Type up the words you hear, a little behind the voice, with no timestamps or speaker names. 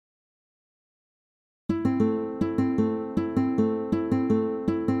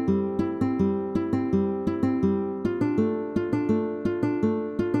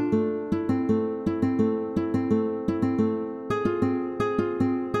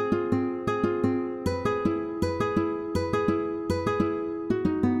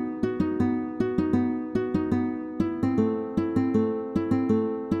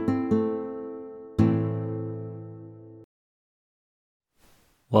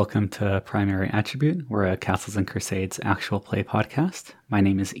Welcome to Primary Attribute. We're a Castles and Crusades actual play podcast. My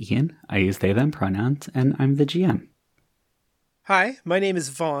name is Ian. I use they, them pronouns, and I'm the GM. Hi, my name is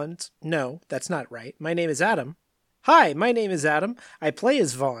Vaughn. No, that's not right. My name is Adam. Hi, my name is Adam. I play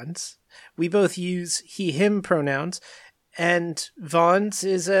as Vaughns. We both use he, him pronouns. And Vaughns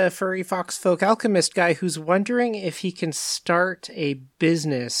is a furry fox folk alchemist guy who's wondering if he can start a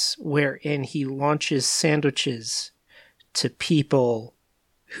business wherein he launches sandwiches to people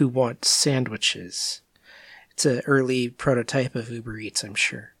who want sandwiches. It's an early prototype of Uber Eats, I'm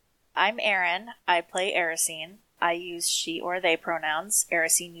sure. I'm Erin. I play Erisine. I use she or they pronouns.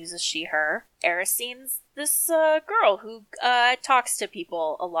 Erisine uses she, her. Erisine's this girl who talks to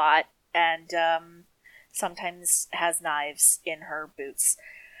people a lot and sometimes has knives in her boots.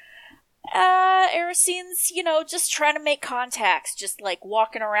 Erisine's, just trying to make contacts, just like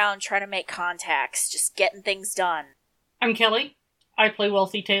walking around trying to make contacts, just getting things done. I'm Kelly. I play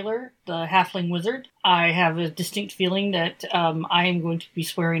Wealthy Taylor, the halfling wizard. I have a distinct feeling that I am going to be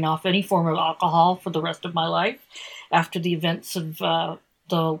swearing off any form of alcohol for the rest of my life after the events of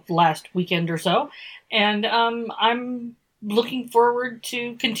the last weekend or so. And I'm looking forward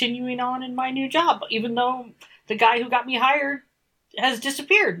to continuing on in my new job, even though the guy who got me hired has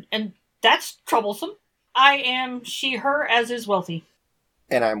disappeared. And that's troublesome. I am she, her, as is Wealthy.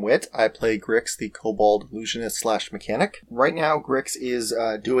 And I'm Wit. I play Grix, the kobold illusionist / mechanic. Right now, Grix is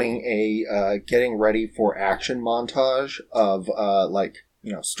doing a getting ready for action montage of,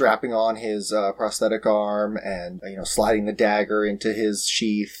 strapping on his prosthetic arm and, sliding the dagger into his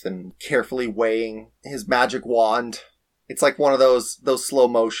sheath and carefully weighing his magic wand. It's like one of those slow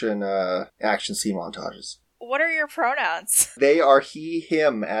motion action scene montages. What are your pronouns? They are he,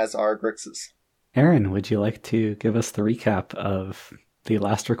 him, as are Grix's. Erin, would you like to give us the recap of the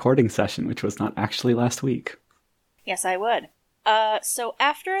last recording session, which was not actually last week? Yes, I would. So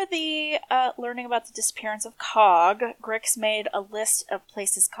after the learning about the disappearance of Cog, Grix made a list of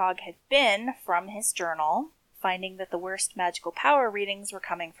places Cog had been from his journal, finding that the worst magical power readings were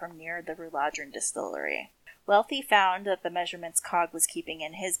coming from near the Ruladrin distillery. Wealthy found that the measurements Cog was keeping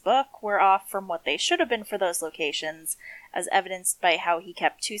in his book were off from what they should have been for those locations, as evidenced by how he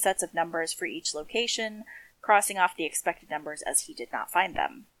kept 2 sets of numbers for each location, crossing off the expected numbers as he did not find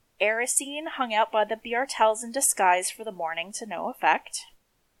them. Erisine hung out by the Bjartels in disguise for the morning to no effect.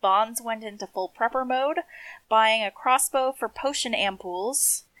 Bonds went into full prepper mode, buying a crossbow for potion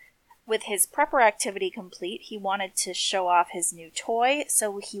ampoules. With his prepper activity complete, he wanted to show off his new toy,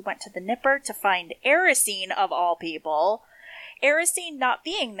 so he went to the Nipper to find Erisine, of all people. Erisine not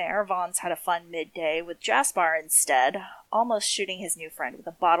being there, Vons had a fun midday with Jaspar instead, almost shooting his new friend with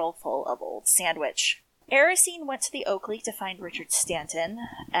a bottle full of old sandwich. Erisine went to the Oakley to find Richard Stanton,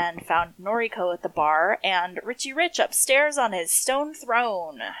 and found Noriko at the bar, and Richie Rich upstairs on his stone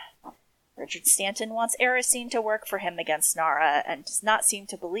throne. Richard Stanton wants Erisine to work for him against Nara, and does not seem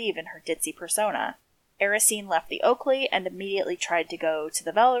to believe in her ditzy persona. Erisine left the Oakley, and immediately tried to go to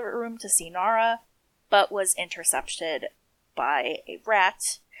the Velvet Room to see Nara, but was intercepted by a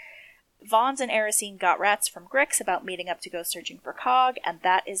rat. Vons and Erisine got rats from Grix about meeting up to go searching for Cog, and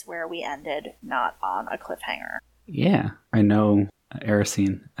that is where we ended, not on a cliffhanger. Yeah, I know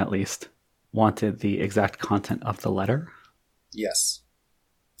Erisine, at least, wanted the exact content of the letter. Yes.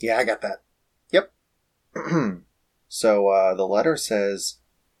 Yeah, I got that. Yep. So, the letter says...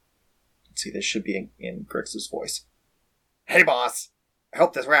 Let's see, this should be in Grix's voice. Hey, boss! I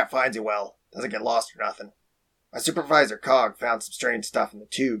hope this rat finds you well. Doesn't get lost or nothing. My supervisor, Cog, found some strange stuff in the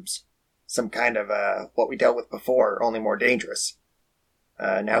tubes. Some kind of, what we dealt with before, only more dangerous.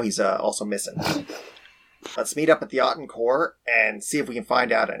 Now he's, also missing. Let's meet up at the Ottencore and see if we can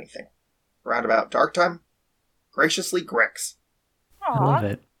find out anything. Around about dark time? Graciously, Grix. Aww, I love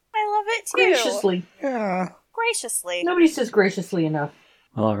it. I love it too. Graciously. Yeah. Graciously. Nobody says graciously enough.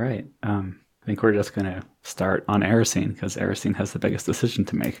 Well, all right. I think we're just going to start on Erisine, because Erisine has the biggest decision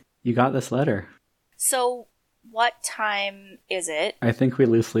to make. You got this letter. So, what time is it? I think we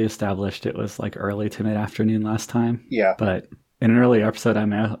loosely established it was like early to mid-afternoon last time. Yeah. But in an earlier episode, I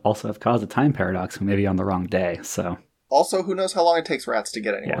may also have caused a time paradox, maybe on the wrong day, so... Also, who knows how long it takes rats to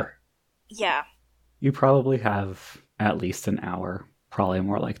get anywhere. Yeah. You probably have at least an hour, probably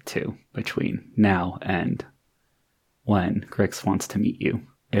more like 2, between now and when Grix wants to meet you,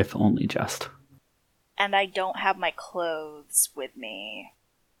 if only just. And I don't have my clothes with me.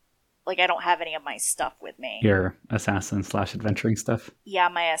 Like, I don't have any of my stuff with me. Your assassin/adventuring stuff? Yeah,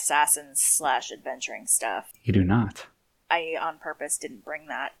 my assassin/adventuring stuff. You do not. I, on purpose, didn't bring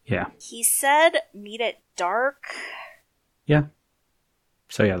that. Yeah. He said meet at dark. Yeah.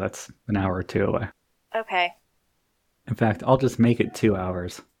 So yeah, that's an hour or 2 away. Okay. In fact, I'll just make it 2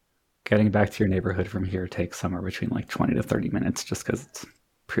 hours. Getting back to your neighborhood from here takes somewhere between like 20 to 30 minutes just because it's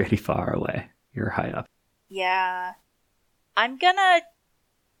pretty far away. You're high up. Yeah. I'm gonna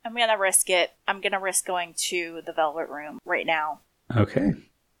risk it. I'm gonna risk going to the Velvet Room right now. Okay.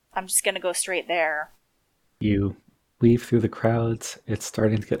 I'm just gonna go straight there. You weave through the crowds. It's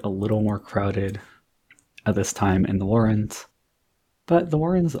starting to get a little more crowded at this time in the Warrens. But the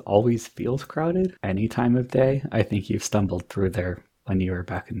Warrens always feels crowded any time of day. I think you've stumbled through there when you were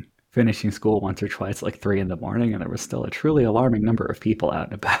back in finishing school once or twice, like 3 a.m, and there was still a truly alarming number of people out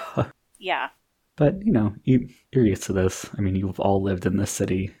and about. Yeah. But, you're used to this. I mean, you've all lived in this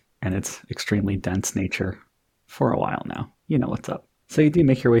city, and its extremely dense nature for a while now. You know what's up. So you do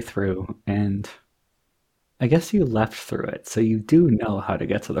make your way through, and I guess you left through it, so you do know how to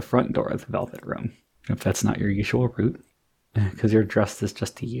get to the front door of the Velvet Room, if that's not your usual route. Because you're dressed as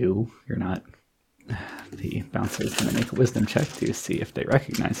just you. You're not... The bouncer is going to make a wisdom check to see if they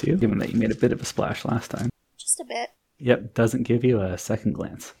recognize you, given that you made a bit of a splash last time. Just a bit. Yep, doesn't give you a second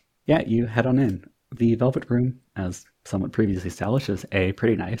glance. Yeah, you head on in. The Velvet Room, as somewhat previously established, is A,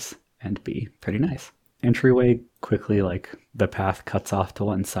 pretty nice, and B, pretty nice. Entryway quickly, the path cuts off to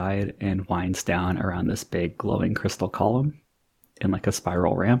one side and winds down around this big glowing crystal column in a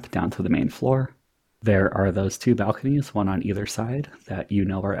spiral ramp down to the main floor. There are those 2 balconies, one on either side, that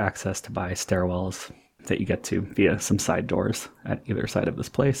are accessed by stairwells that you get to via some side doors at either side of this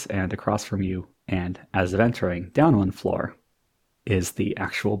place, and across from you, and as of entering, down one floor, is the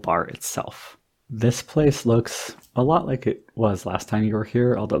actual bar itself. This place looks a lot like it was last time you were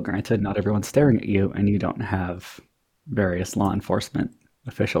here, although granted, not everyone's staring at you, and you don't have various law enforcement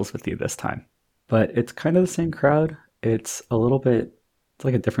officials with you this time. But it's kind of the same crowd. It's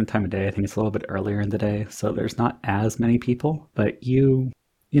like a different time of day. I think it's a little bit earlier in the day, so there's not as many people, but you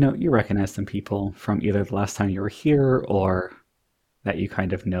recognize some people from either the last time you were here or that you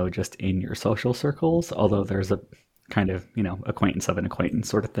kind of know just in your social circles, although there's a kind of, acquaintance of an acquaintance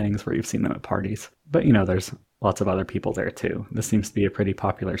sort of things where you've seen them at parties. But, there's lots of other people there too. This seems to be a pretty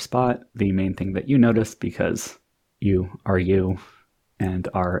popular spot. The main thing that you notice, because you are you and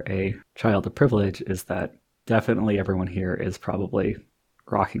are a child of privilege, is that definitely everyone here is probably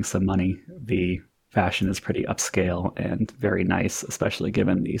rocking some money. The fashion is pretty upscale and very nice, especially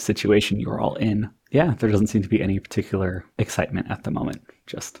given the situation you're all in. Yeah, there doesn't seem to be any particular excitement at the moment.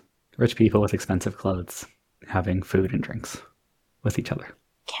 Just rich people with expensive clothes having food and drinks with each other.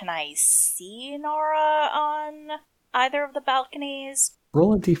 Can I see Nara on either of the balconies?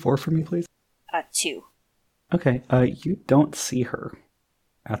 Roll a d4 for me, please. 2. Okay, you don't see her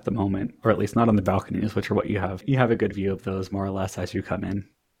at the moment, or at least not on the balconies, which are what you have. You have a good view of those more or less as you come in.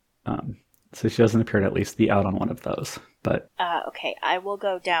 So she doesn't appear to at least be out on one of those. But okay, I will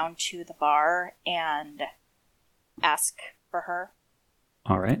go down to the bar and ask for her.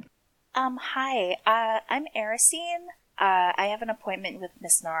 All right. Hi, I'm Erisine. I have an appointment with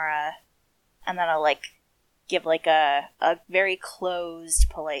Miss Nara. And then I'll give a very closed,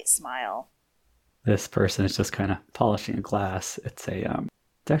 polite smile. This person is just kind of polishing a glass. It's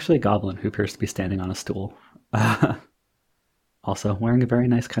actually a goblin who appears to be standing on a stool. Also wearing a very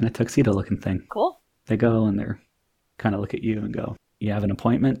nice kind of tuxedo looking thing. Cool. They go and they're kind of look at you and go, "You have an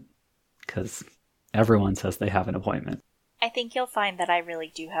appointment?" Because everyone says they have an appointment. I think you'll find that I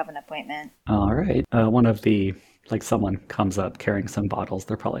really do have an appointment. All right. One of the, someone comes up carrying some bottles.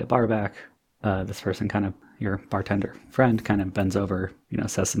 They're probably a bar back. This person your bartender friend kind of bends over,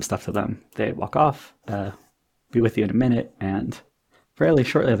 says some stuff to them. They walk off, be with you in a minute, and fairly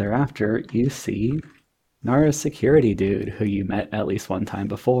shortly thereafter, you see Nara's security dude, who you met at least one time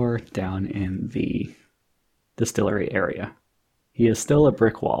before down in the distillery area. He is still a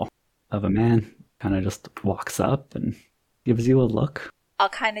brick wall of a man, kind of just walks up and gives you a look. I'll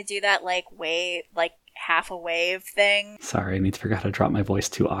kind of do that half a wave thing. Sorry, I forgot to drop my voice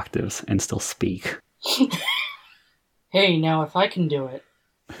 2 octaves and still speak. Hey, now if I can do it.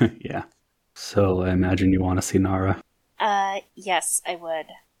 Yeah. So I imagine you want to see Nara. Yes, I would.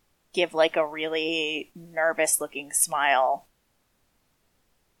 Give a really nervous looking smile.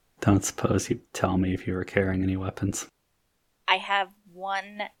 Don't suppose you'd tell me if you were carrying any weapons. I have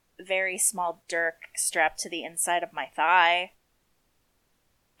one very small dirk strapped to the inside of my thigh.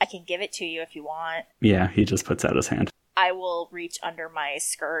 I can give it to you if you want. Yeah, he just puts out his hand. I will reach under my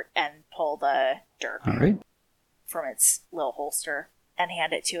skirt and pull the dirk All right. from its little holster and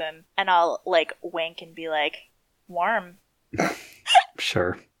hand it to him. And I'll wink and be warm.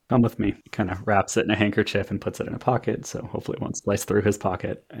 Sure. Come with me. He kind of wraps it in a handkerchief and puts it in a pocket, so hopefully it won't slice through his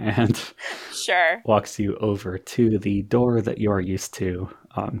pocket, and sure. Walks you over to the door that you are used to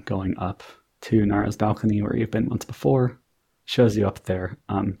going up to Nara's balcony where you've been once before, shows you up there,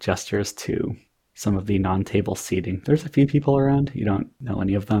 gestures to some of the non-table seating. There's a few people around. You don't know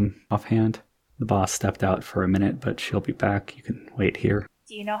any of them offhand. The boss stepped out for a minute, but she'll be back. You can wait here.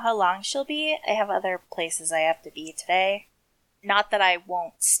 Do you know how long she'll be? I have other places I have to be today. Not that I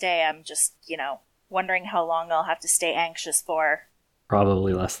won't stay, I'm just, wondering how long I'll have to stay anxious for.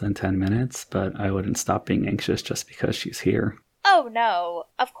 Probably less than 10 minutes, but I wouldn't stop being anxious just because she's here. Oh no,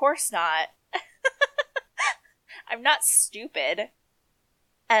 of course not. I'm not stupid.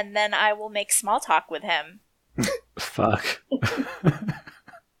 And then I will make small talk with him. Fuck.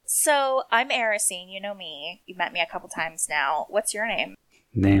 So, I'm Erisine, you know me. You've met me a couple times now. What's your name?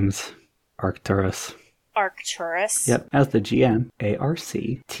 Name's Arcturus. Arcturus? Yep, as the GM,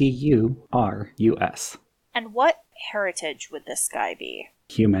 Arcturus. And what heritage would this guy be?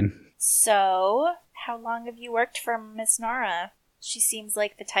 Human. So, how long have you worked for Miss Nara? She seems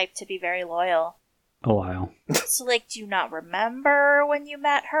like the type to be very loyal. A while. So, do you not remember when you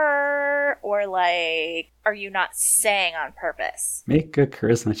met her? Or, are you not saying on purpose? Make a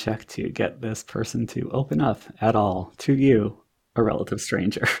charisma check to get this person to open up at all to you, a relative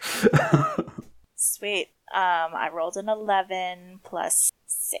stranger. Sweet. I rolled an 11 plus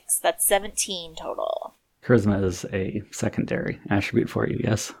 6. That's 17 total. Charisma is a secondary attribute for you,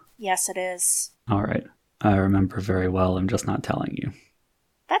 yes? Yes, it is. All right. I remember very well. I'm just not telling you.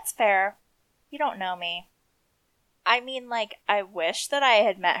 That's fair. You don't know me. I mean, I wish that I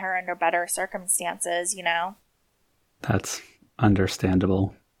had met her under better circumstances, That's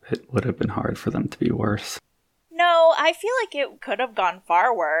understandable. It would have been hard for them to be worse. No, I feel like it could have gone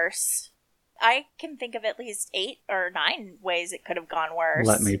far worse. I can think of at least 8 or 9 ways it could have gone worse.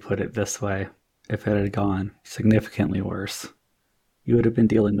 Let me put it this way. If it had gone significantly worse, you would have been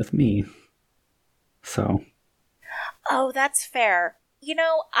dealing with me. So. Oh, that's fair.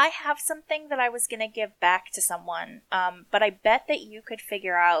 I have something that I was going to give back to someone, but I bet that you could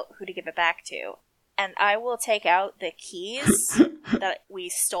figure out who to give it back to. And I will take out the keys that we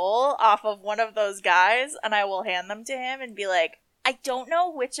stole off of one of those guys, and I will hand them to him and be like, I don't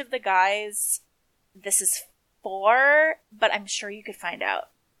know which of the guys this is for, but I'm sure you could find out.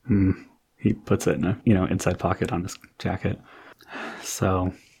 He puts it in a, inside pocket on his jacket.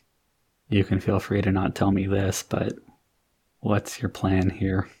 So, you can feel free to not tell me this, but what's your plan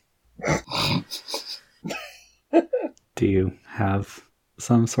here? Do you have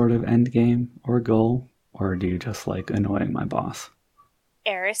some sort of end game or goal, or do you just like annoying my boss?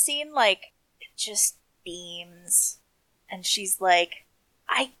 Erisine, just beams. And she's like,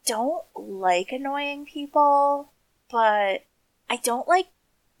 I don't like annoying people, but I don't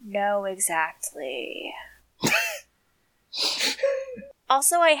know exactly.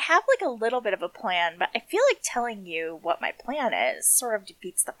 Also, I have a little bit of a plan, but I feel like telling you what my plan is sort of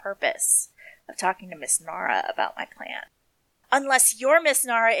defeats the purpose of talking to Miss Nara about my plan. Unless you're Miss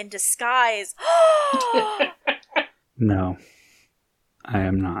Nara in disguise. No, I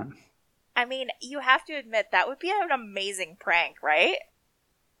am not. I mean, you have to admit that would be an amazing prank, right?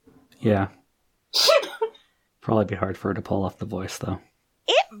 Yeah. Probably be hard for her to pull off the voice, though.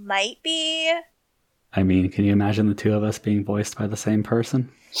 It might be. I mean, can you imagine the two of us being voiced by the same person?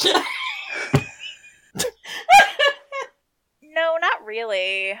 No, not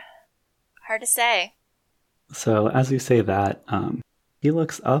really. Hard to say. So as you say that, he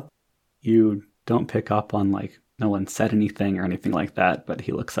looks up. You don't pick up on no one said anything or anything like that, but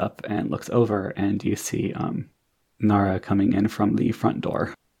he looks up and looks over, and you see Nara coming in from the front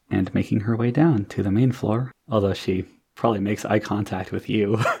door and making her way down to the main floor, although she probably makes eye contact with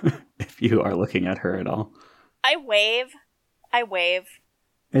you if you are looking at her at all. I wave.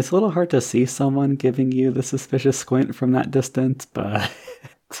 It's a little hard to see someone giving you the suspicious squint from that distance, but...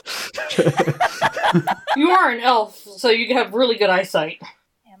 You are an elf, so you have really good eyesight.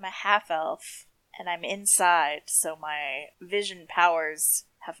 I'm a half-elf, and I'm inside, so my vision powers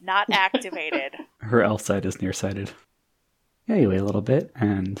have not activated. Her elf sight is nearsighted. Yeah, you wait a little bit,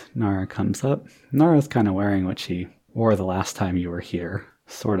 and Nara comes up. Nara's kind of wearing what she wore the last time you were here.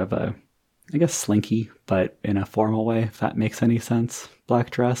 Sort of a, I guess, slinky, but in a formal way, if that makes any sense. Black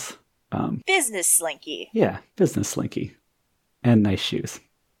dress. Business slinky. Yeah, business slinky. And nice shoes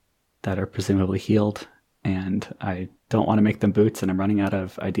that are presumably heeled. And I don't want to make them boots, and I'm running out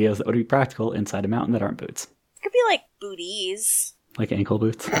of ideas that would be practical inside a mountain that aren't boots. It could be booties. Like ankle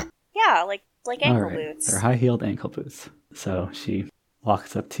boots? Yeah, like ankle right. boots. They're high-heeled ankle boots. So she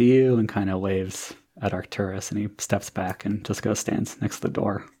walks up to you and kind of waves at Arcturus, and he steps back and just stands next to the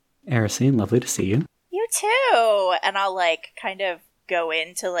door. Erisine, lovely to see you. You too! And I'll kind of go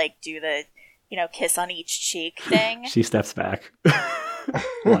in to do the, kiss on each cheek thing. She steps back.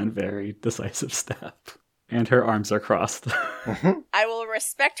 One very decisive step. And her arms are crossed. I will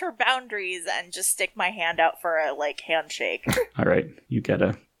respect her boundaries and just stick my hand out for a, handshake. All right, you get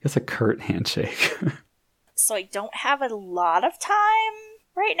a curt handshake. So I don't have a lot of time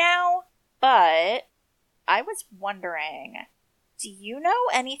right now, but I was wondering, do you know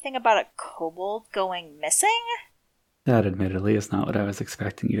anything about a kobold going missing? That admittedly is not what I was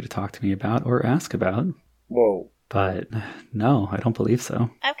expecting you to talk to me about or ask about. Whoa. But no, I don't believe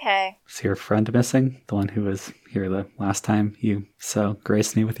so. Okay. Is your friend missing? The one who was here the last time you so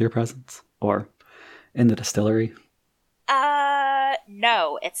graced me with your presence? Or in the distillery?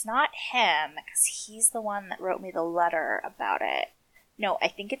 No, it's not him, because he's the one that wrote me the letter about it. No, I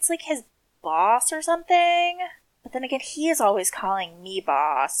think it's his boss or something. But then again, he is always calling me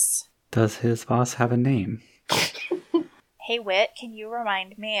boss. Does his boss have a name? Hey, Wit, can you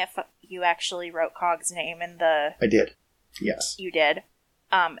remind me if you actually wrote Cog's name in the... I did. Yes. You did?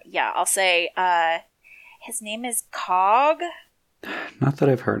 Yeah, I'll say, his name is Cog? Not that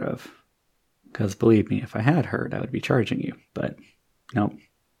I've heard of. Because believe me, if I had heard, I would be charging you. But, nope.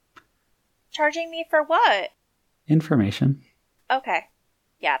 Charging me for what? Information. Okay.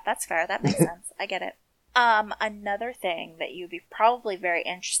 Yeah, that's fair. That makes sense. I get it. Another thing that you'd be probably very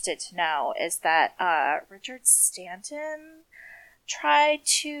interested to know is that, Richard Stanton tried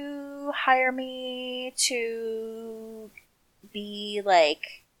to hire me to be,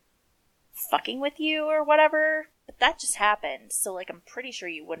 fucking with you or whatever, but that just happened, so, I'm pretty sure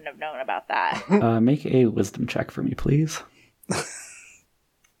you wouldn't have known about that. Make a wisdom check for me, please.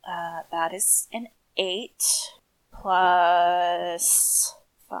 That is an 8 plus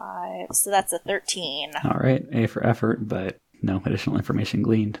 5, so that's a 13. All right, A for effort, but no additional information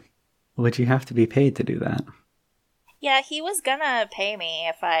gleaned. Would you have to be paid to do that? Yeah, he was gonna pay me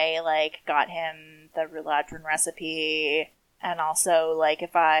if I, got him the Ruladrin recipe, and also,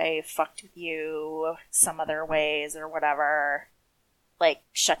 if I fucked with you some other ways or whatever.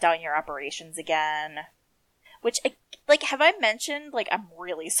 Shut down your operations again. Which, have I mentioned, I'm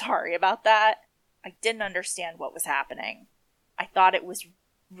really sorry about that? I didn't understand what was happening. I thought it was,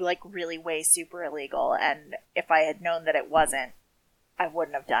 really way super illegal, and if I had known that it wasn't, I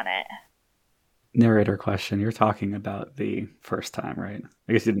wouldn't have done it. Narrator question, you're talking about the first time, right?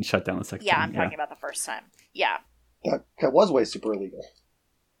 I guess you didn't shut down the second time. Yeah, I'm talking about the first time. Yeah. That was way super illegal.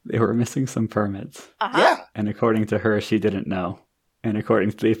 They were missing some permits. Uh-huh. Yeah. And according to her, she didn't know. And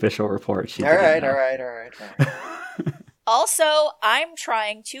according to the official report, she didn't know. All right. Also, I'm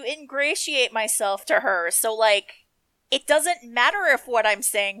trying to ingratiate myself to her, so, it doesn't matter if what I'm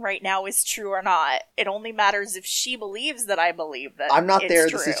saying right now is true or not. It only matters if she believes that I believe that I'm not it's there.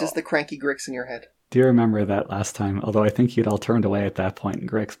 true. This is just the cranky Grix in your head. Do you remember that last time? Although I think you'd all turned away at that point,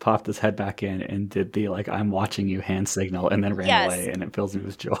 and Grix popped his head back in and did the, I'm watching you hand signal, and then ran away, and it fills me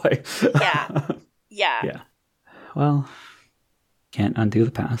with joy. Yeah. Yeah. Well, can't undo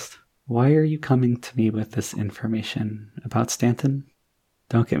the past. Why are you coming to me with this information about Stanton?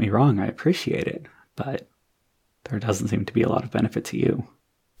 Don't get me wrong, I appreciate it, but there doesn't seem to be a lot of benefit to you.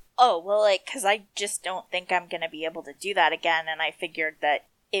 Oh, well, because I just don't think I'm going to be able to do that again, and I figured that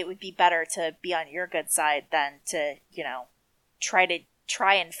it would be better to be on your good side than to,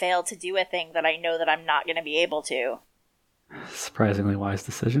 try and fail to do a thing that I know that I'm not going to be able to. Surprisingly wise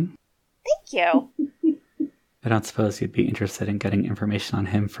decision. Thank you. I don't suppose you'd be interested in getting information on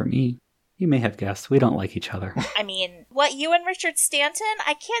him from me. You may have guessed, we don't like each other. I mean, what, you and Richard Stanton?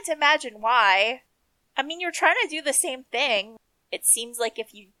 I can't imagine why. I mean, you're trying to do the same thing. It seems like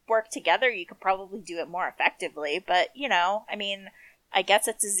if you work together, you could probably do it more effectively, but, I guess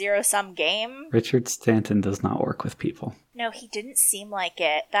it's a zero-sum game. Richard Stanton does not work with people. No, he didn't seem like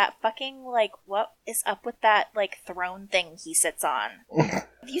it. That fucking, what is up with that, throne thing he sits on?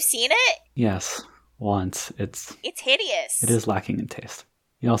 Have you seen it? Yes, once. It's hideous. It is lacking in taste.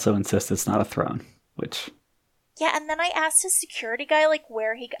 He also insists it's not a throne, which... Yeah, and then I asked his security guy,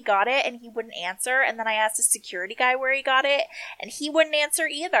 where he got it, and he wouldn't answer, and then I asked his security guy where he got it, and he wouldn't answer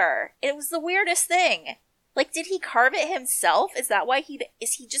either. It was the weirdest thing. Did he carve it himself? Is that why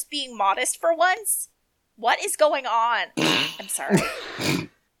is he just being modest for once? What is going on? I'm sorry.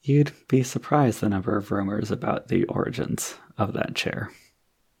 You'd be surprised the number of rumors about the origins of that chair.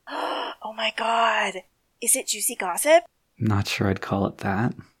 Oh my god. Is it juicy gossip? Not sure I'd call it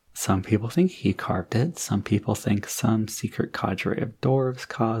that. Some people think he carved it. Some people think some secret cadre of dwarves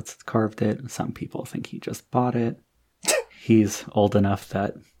carved it. Some people think he just bought it. He's old enough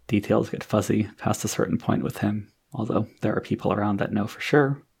that details get fuzzy past a certain point with him, although there are people around that know for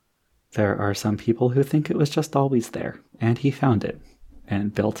sure. There are some people who think it was just always there, and he found it,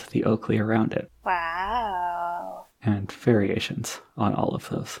 and built the Oakley around it. Wow. and variations on all of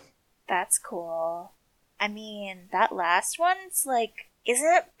those. That's cool. I mean, that last one's like, isn't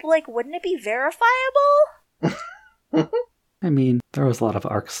it like, wouldn't it be verifiable? I mean, there was a lot of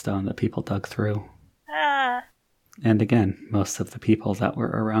Arkstone that people dug through. Ah. And again, most of the people that were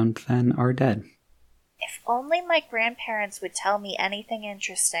around then are dead. If only my grandparents would tell me anything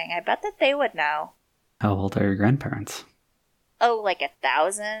interesting. I bet that they would know. How old are your grandparents? Oh, like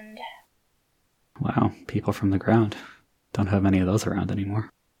 1,000? Wow, people from the ground. Don't have many of those around anymore.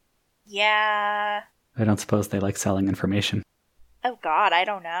 Yeah. I don't suppose they like selling information. Oh god, I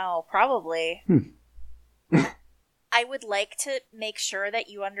don't know. Probably. I would like to make sure that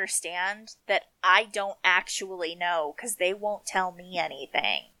you understand that I don't actually know, because they won't tell me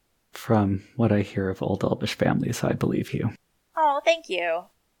anything. From what I hear of old Elvish families, I believe you. Oh, thank you.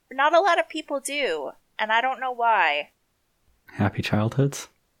 Not a lot of people do, and I don't know why. Happy childhoods?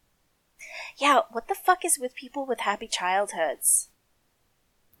 Yeah, what the fuck is with people with happy childhoods?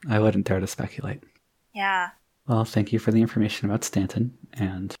 I wouldn't dare to speculate. Yeah. Well, thank you for the information about Stanton,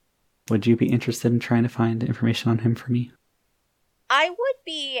 and would you be interested in trying to find information on him for me? I would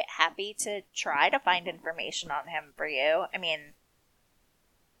be happy to try to find information on him for you. I mean,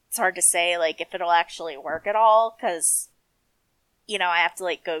 it's hard to say, like, if it'll actually work at all, because, you know, I have to,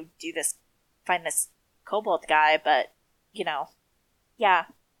 like, go do this, find this kobold guy, but, you know, yeah.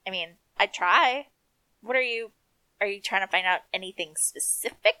 I mean, I'd try. What are you trying to find out anything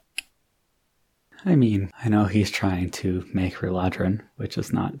specific? I mean, I know he's trying to make Ruladrin, which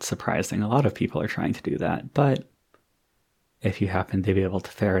is not surprising. A lot of people are trying to do that, but if you happen to be able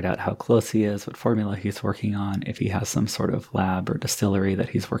to ferret out how close he is, what formula he's working on, if he has some sort of lab or distillery that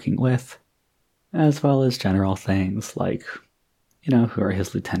he's working with, as well as general things like, you know, who are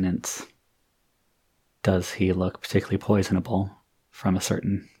his lieutenants? Does he look particularly poisonable from a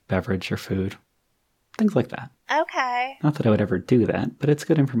certain beverage or food? Things like that. Okay. Not that I would ever do that, but it's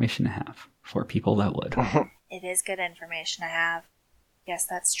good information to have for people that would. It is good information to have. Yes,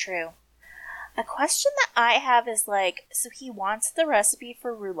 that's true. A question that I have is like, so he wants the recipe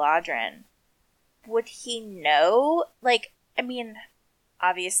for Ruladrin. Would he know? Like, I mean,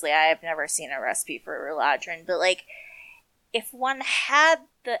 obviously I have never seen a recipe for Ruladrin, but like, if one had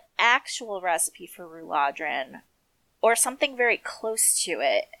the actual recipe for Ruladrin, or something very close to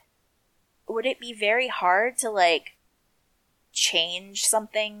it, would it be very hard to, like, change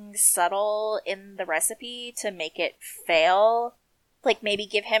something subtle in the recipe to make it fail? Like, maybe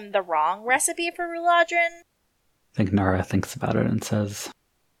give him the wrong recipe for Ruladrin? I think Nara thinks about it and says,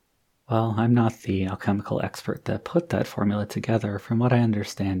 well, I'm not the alchemical expert that put that formula together. From what I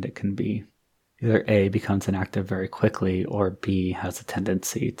understand, it can be either A, becomes inactive very quickly, or B, has a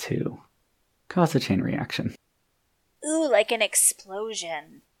tendency to cause a chain reaction. Ooh, like an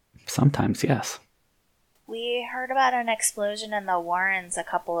explosion. Sometimes, yes. We heard about an explosion in the Warrens a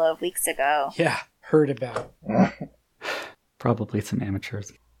couple of weeks ago. Yeah, heard about. Probably some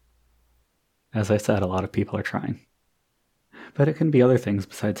amateurs. As I said, a lot of people are trying. But it can be other things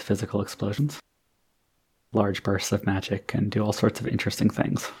besides physical explosions. Large bursts of magic can do all sorts of interesting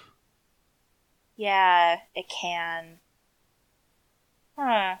things. Yeah, it can.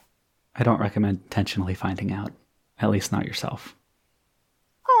 Huh. I don't recommend intentionally finding out. At least not yourself.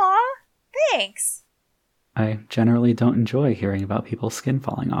 Aw, thanks. I generally don't enjoy hearing about people's skin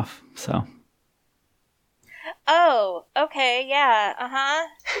falling off, so... Oh, okay, yeah, uh-huh.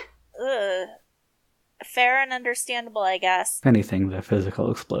 Ugh. Fair and understandable, I guess. If anything, the physical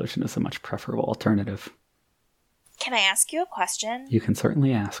explosion is a much preferable alternative. Can I ask you a question? You can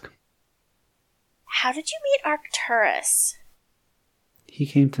certainly ask. How did you meet Arcturus? He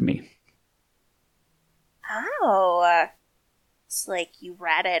came to me. Oh. It's like you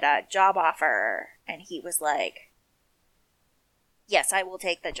ratted a job offer, and he was like, yes, I will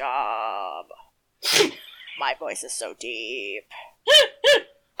take the job. My voice is so deep.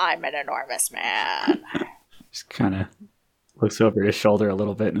 I'm an enormous man. Just kind of looks over his shoulder a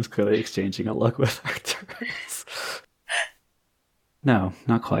little bit and is clearly exchanging a look with Arcturus. No,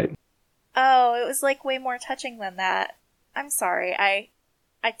 not quite. Oh, it was like way more touching than that. I'm sorry. I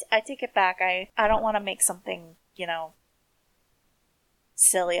take it back. I don't want to make something, you know,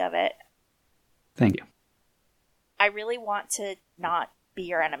 silly of it. Thank you. I really want to not be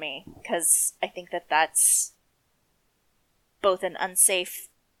your enemy, because I think that that's both an unsafe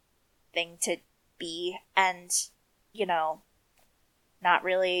thing to be and, you know, not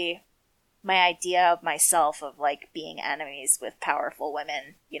really my idea of myself of, like, being enemies with powerful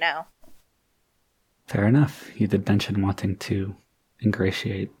women, you know? Fair enough. You did mention wanting to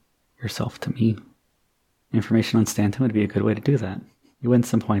ingratiate yourself to me. Information on Stanton would be a good way to do that. You win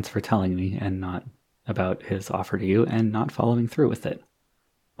some points for telling me and not about his offer to you and not following through with it.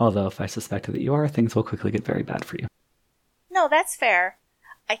 Although if I suspect that you are, things will quickly get very bad for you. No, that's fair.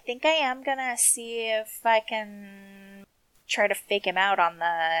 I think I am gonna see if I can try to fake him out on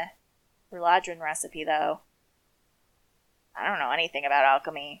the Ruladrin recipe, though. I don't know anything about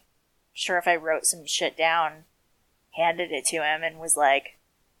alchemy. Sure, if I wrote some shit down, handed it to him, and was like,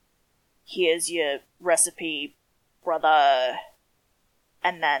 here's your recipe, brother,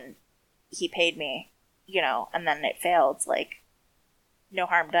 and then he paid me, and then it failed, like, no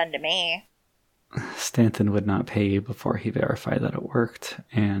harm done to me. Stanton would not pay you before he verified that it worked,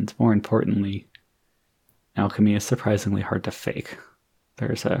 and more importantly, alchemy is surprisingly hard to fake.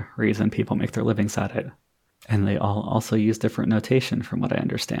 There's a reason people make their livings at it. And they all also use different notation from what I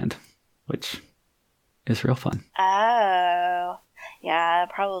understand, which is real fun. Oh, yeah,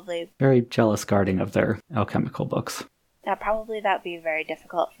 probably. Very jealous guarding of their alchemical books. That'd be very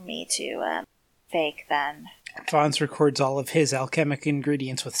difficult for me to fake then. Vons records all of his alchemic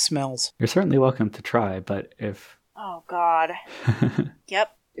ingredients with smells. You're certainly welcome to try, but if... Oh, God.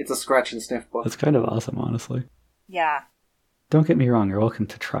 Yep. It's a scratch and sniff book. It's kind of awesome, honestly. Yeah. Don't get me wrong, you're welcome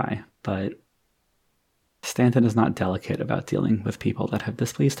to try, but Stanton is not delicate about dealing with people that have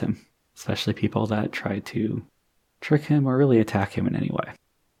displeased him, especially people that try to trick him or really attack him in any way.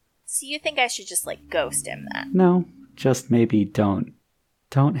 So you think I should just, ghost him then? No, just maybe don't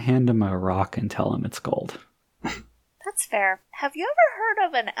hand him a rock and tell him it's gold. That's fair. Have you ever heard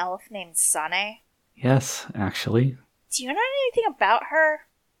of an elf named Sane? Yes, actually. Do you know anything about her?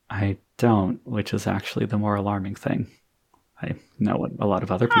 I don't, which is actually the more alarming thing. I know what a lot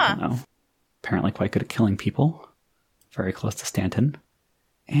of other people know. Apparently quite good at killing people, very close to Stanton,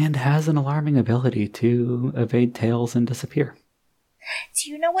 and has an alarming ability to evade tails and disappear.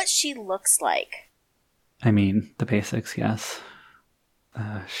 Do you know what she looks like? I mean, the basics, yes.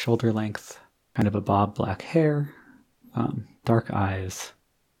 Shoulder length, kind of a bob black hair, dark eyes,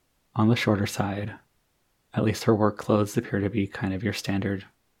 on the shorter side. At least her work clothes appear to be kind of your standard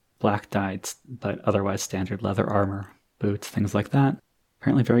black dyed, but otherwise standard leather armor, boots, things like that.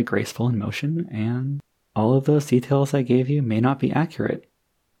 Apparently very graceful in motion, and all of those details I gave you may not be accurate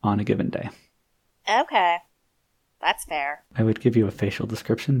on a given day. Okay. That's fair. I would give you a facial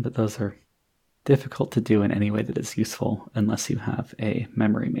description, but those are difficult to do in any way that is useful unless you have a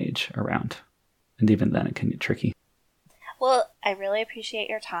memory mage around. And even then it can get tricky. Well, I really appreciate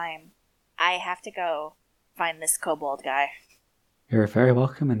your time. I have to go find this kobold guy. You're very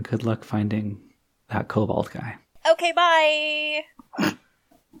welcome, and good luck finding that kobold guy. Okay, bye!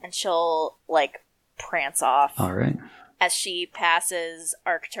 And she'll, prance off. All right. As she passes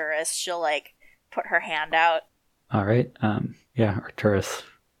Arcturus, she'll, put her hand out. All right. Yeah, Arcturus,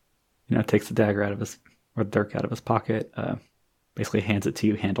 takes the dagger out of his, or the dirk out of his pocket, basically hands it to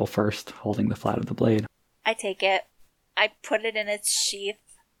you handle first, holding the flat of the blade. I take it. I put it in its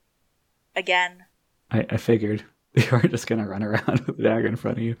sheath. Again. I figured you weren't just going to run around with the dagger in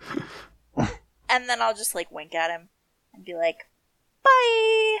front of you. And then I'll just, wink at him and be like,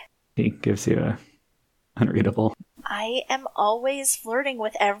 bye! He gives you a unreadable. I am always flirting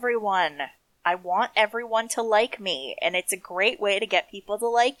with everyone. I want everyone to like me, and it's a great way to get people to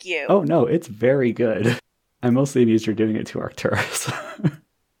like you. Oh, no, it's very good. I'm mostly amused you're doing it to Arcturus.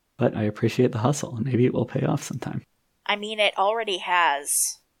 But I appreciate the hustle, and maybe it will pay off sometime. I mean, it already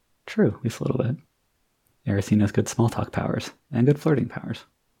has. True, at least a little bit. Erisine has good small talk powers, and good flirting powers.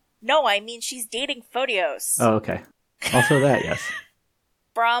 No, I mean, she's dating Photios. Oh, okay. Also that, yes.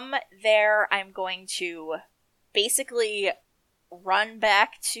 From there, I'm going to basically run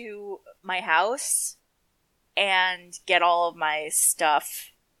back to my house and get all of my stuff,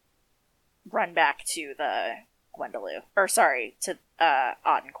 run back to the Gwendolyn, to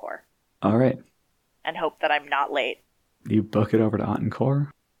Ottencore. All right. And hope that I'm not late. You book it over to Ottencore?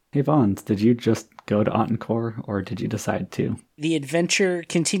 Hey, Vons, did you just go to Ottencore, or did you decide to? The adventure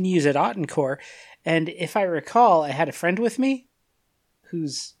continues at Ottencore, and if I recall, I had a friend with me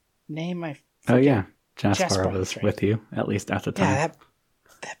whose name I forget. Oh, yeah. Jaspar was right. with you, at least at the time. Yeah,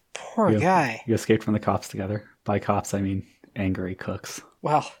 that poor guy. You escaped from the cops together. By cops, I mean angry cooks.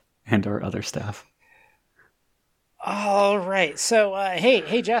 Well. And our other staff. All right. So, hey,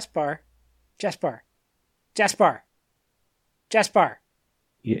 Jaspar.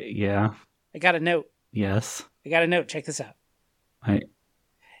 Yeah. I got a note. Yes. I got a note. Check this out.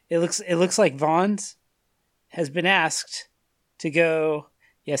 It looks like Vons has been asked to go.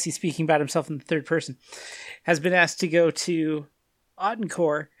 Yes, he's speaking about himself in the third person. Has been asked to go to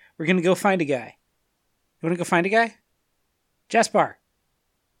Ottencore. We're gonna go find a guy. You want to go find a guy? Jaspar.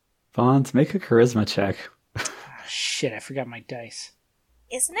 Vons, make a charisma check. Oh, shit, I forgot my dice.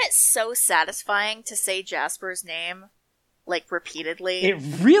 Isn't it so satisfying to say Jasper's name, like, repeatedly It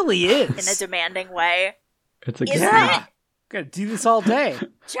really in a is. demanding way? It's a Isn't good Yeah. Gotta do this all day.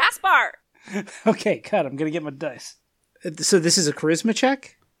 Jasper! Okay, cut. I'm gonna get my dice. So this is a charisma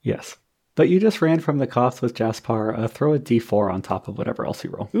check? Yes. But you just ran from the cops with Jaspar. Throw a d4 on top of whatever else you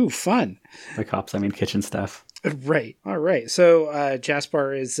roll. Ooh, fun. The cops, I mean kitchen staff. Right. All right. So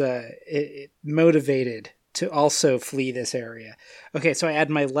Jaspar is motivated to also flee this area. Okay, so I add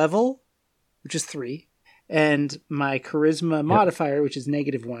my level, which is 3, and my charisma modifier, which is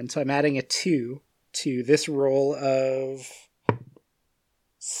 -1. So I'm adding a 2 to this roll of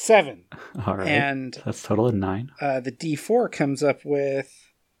 7. All right. And That's total of 9. the D4 comes up with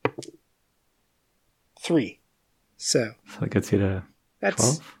 3. So So that gets you to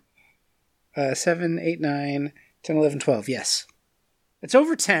that's 12. 7, 8, 9, 10, 11, 12. Yes. It's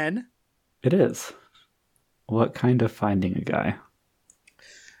over 10. It is. What kind of finding a guy?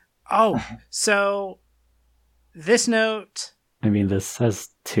 Oh, so this note, I mean, this says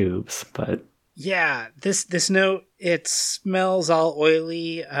tubes, but yeah, this note, it smells all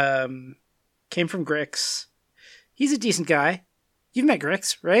oily. Came from Grix. He's a decent guy. You've met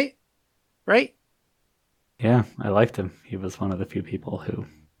Grix, right? Right? yeah, I liked him. He was one of the few people who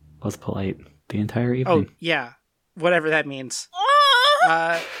was polite the entire Oh, evening. yeah. Whatever that means.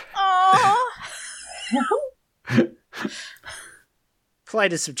 Oh,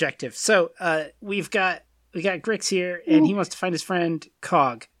 Polite is subjective. So we got Grix here, and he wants to find his friend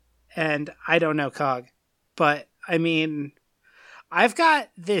Cog, and I don't know Cog, but I mean, I've got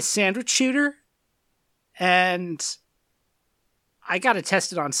this sandwich shooter, and I got to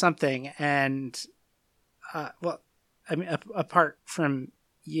test it on something, and well, I mean, apart from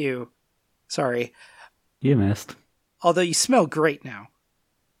you, sorry. You missed. Although you smell great now.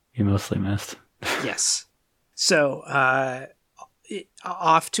 You mostly missed. Yes. So,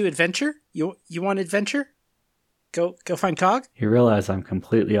 off to adventure? You want adventure? Go find Cog? You realize I'm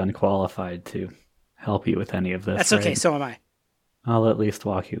completely unqualified to help you with any of this. That's okay, right? so am I. I'll at least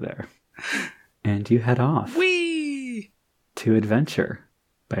walk you there. And you head off Whee! to adventure,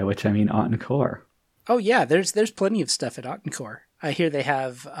 by which I mean Autencourt. Oh yeah, there's plenty of stuff at Autencourt. I hear they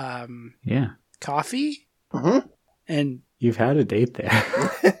have Yeah. coffee Mm-hmm. and You've had a date there.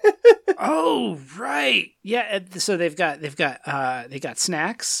 oh right, yeah. So they've got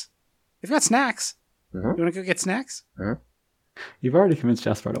snacks. They've got snacks. Mhm. You want to go get snacks? You've already convinced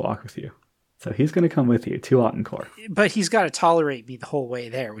Jasper to walk with you. So he's going to come with you to Autencourt. But he's got to tolerate me the whole way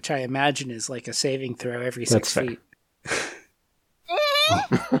there, which I imagine is like a saving throw every 6 That's fair. feet.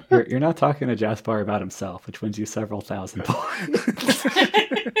 You're not talking to Jasper about himself, which wins you several thousand points.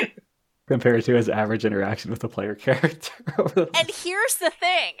 Compared to his average interaction with a player character. and here's the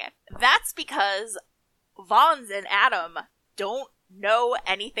thing. That's because Vons and Adam don't know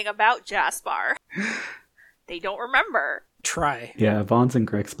anything about Jaspar. They don't remember. Try. Yeah, Vons and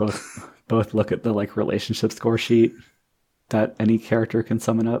Grix both look at the relationship score sheet that any character can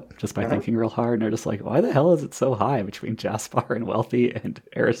summon up just by thinking real hard, and they're just like, why the hell is it so high between Jaspar and Wealthy and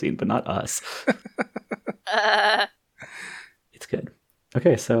Erisine, but not us? It's good.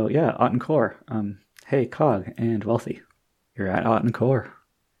 Okay, so yeah, Autencourt. Hey, Cog and Wealthy. You're at Autencourt.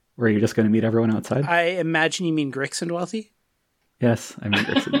 Were you just going to meet everyone outside? I imagine you mean Grix and Wealthy? Yes, I mean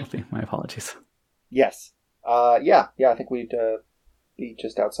Grix and Wealthy. My apologies. Yes. Yeah. I think we'd be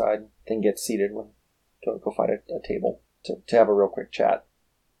just outside, then get seated, go find a table to have a real quick chat.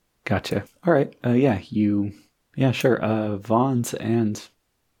 Gotcha. All right. Sure. Vons and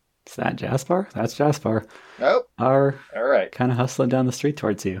is that Jaspar? That's Jaspar. Oh, Are all right. kind of hustling down the street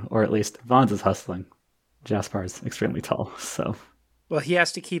towards you, or at least Vons is hustling. Jaspar's extremely tall, so Well, he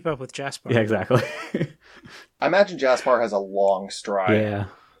has to keep up with Jaspar. yeah, exactly. I imagine Jaspar has a long stride. Yeah.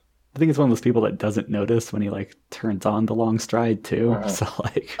 I think it's one of those people that doesn't notice when he turns on the long stride too. Uh-huh. So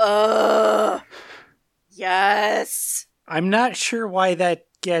Yes. I'm not sure why that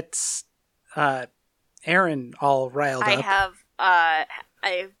gets Aaron all riled I up. have,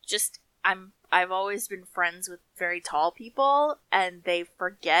 I've always been friends with very tall people, and they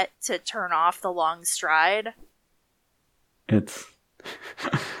forget to turn off the long stride. it's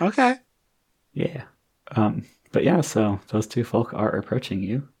Okay. yeah. But yeah, so those two folk are approaching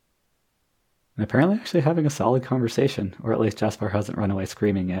you. And apparently actually having a solid conversation, or at least Jaspar hasn't run away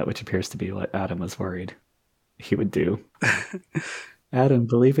screaming yet, which appears to be what Adam was worried he would do. Adam,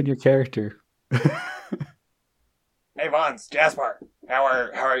 believe in your character. Hey, Vons, Jaspar, how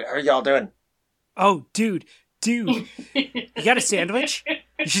are y'all doing? Oh, dude, you got a sandwich?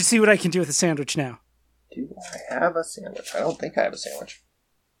 You should see what I can do with a sandwich now. Do I have a sandwich? I don't think I have a sandwich.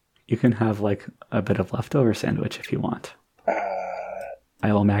 You can have a bit of leftover sandwich if you want.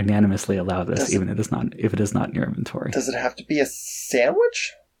 I will magnanimously allow this, Does- even if it is not in your inventory. Does it have to be a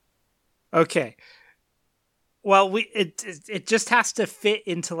sandwich? Okay. Well, it just has to fit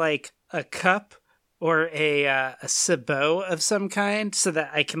into like a cup or a sabot of some kind, so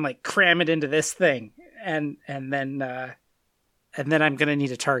that I can like cram it into this thing, and then I'm gonna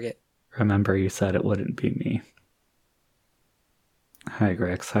need a target. Remember, you said it wouldn't be me. Hi,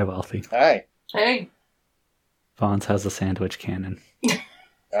 Grix. Hi, Wealthy. Hi. Hey. Vaughn's has a sandwich cannon.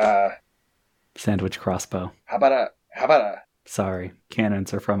 Sandwich crossbow. How about a Sorry,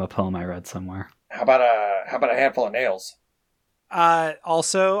 cannons are from a poem I read somewhere. how about a handful of nails?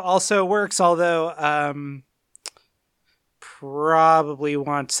 Also works, although probably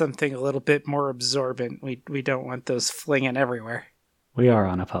want something a little bit more absorbent. We don't want those flinging everywhere. We are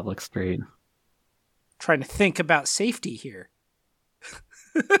on a public street. Trying to think about safety here.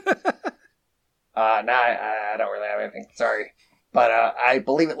 Nah, I don't really have anything. Sorry, but I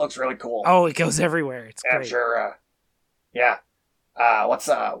believe it looks really cool. Oh, it goes everywhere. It's I'm great. sure. Yeah. What's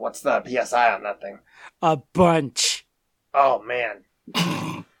the PSI on that thing? A bunch. Oh man.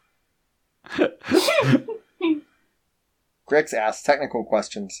 Grix asks technical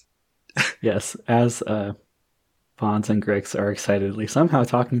questions. Yes, as Vons and Grix are excitedly somehow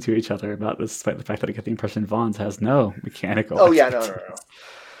talking to each other about this, despite the fact that I get the impression Vons has no mechanical. Oh yeah, no.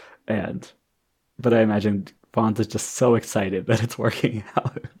 expertise. But I imagine Vons is just so excited that it's working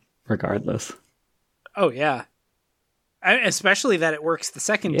out, regardless. Oh yeah. Especially that it works the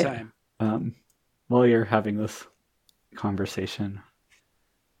second Yeah. time. While you're having this conversation,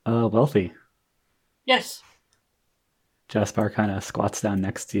 Wealthy, Yes. Jaspar kind of squats down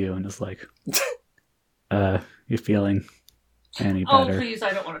next to you and is like, you feeling any Oh, better? please,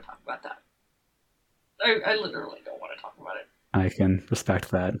 I don't want to talk about that. I literally don't want to talk about it. I can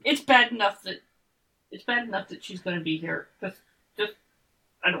respect that. It's bad enough that she's going to be here. Just,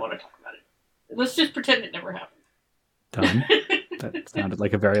 I don't want to talk about it. Let's just pretend it never happened. Done. That sounded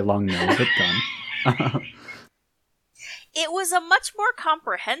like a very long no, but done. It was a much more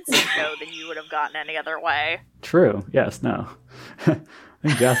comprehensive no than you would have gotten any other way. True. Yes. No. I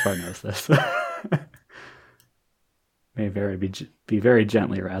think Jaspar knows this. May be very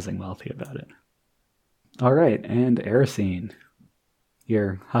gently razzing Wealthy about it. All right, and Erisine,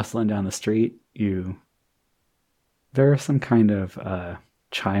 you're hustling down the street. There are some kind of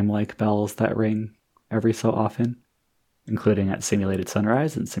chime-like bells that ring every so often, including at simulated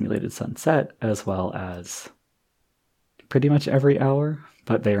sunrise and simulated sunset, as well as pretty much every hour,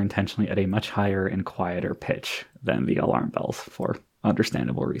 but they are intentionally at a much higher and quieter pitch than the alarm bells for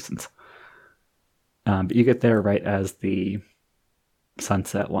understandable reasons. But you get there right as the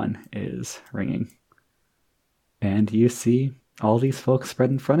sunset one is ringing. And you see all these folks spread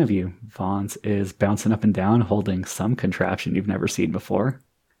in front of you. Vons is bouncing up and down, holding some contraption you've never seen before.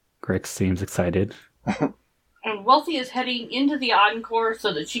 Grix seems excited. And Wealthy is heading into the encore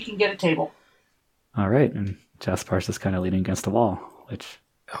so that she can get a table. All right, and Jaspar's just kind of leaning against the wall, which...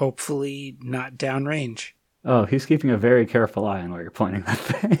 Hopefully not downrange. Oh, he's keeping a very careful eye on where you're pointing that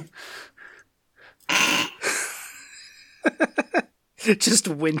thing. Just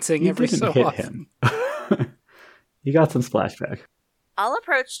wincing You every didn't so hit often. him. You got some splashback. I'll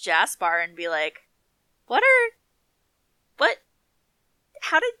approach Jaspar and be like,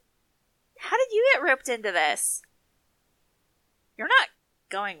 how did you get roped into this? You're not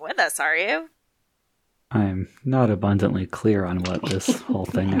going with us, are you? I'm not abundantly clear on what this whole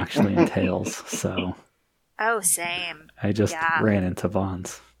thing actually entails, so Oh, same. I just Yeah. ran into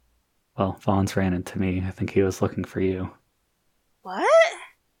Vons. Well, Vons ran into me. I think he was looking for you. What?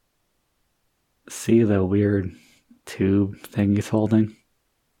 See the weird tube thing he's holding?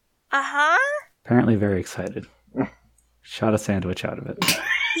 Uh-huh. Apparently very excited. Shot a sandwich out of it.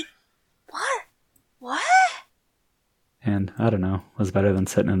 What? What? And, I don't know, was better than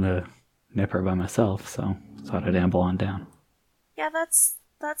sitting in the nipper by myself, so thought I'd amble on down. Yeah, that's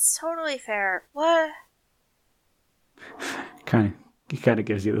totally fair. What? He kind of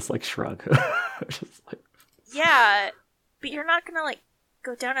gives you this, like, shrug. Just like, Yeah, but you're not gonna, like,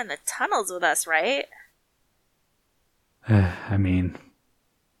 go down in the tunnels with us, right? I mean,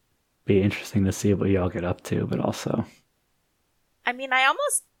 be interesting to see what y'all get up to, but also... I mean, I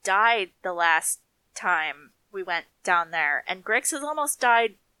almost died the last time we went down there, and Grix has almost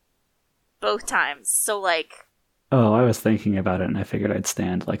died both times, so, like... Oh, I was thinking about it, and I figured I'd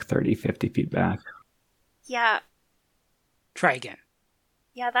stand, like, 30, 50 feet back. Yeah, Try again.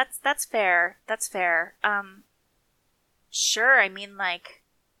 yeah, that's fair. That's fair. Sure, I mean, like...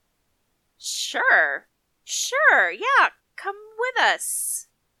 Sure, yeah, come with us.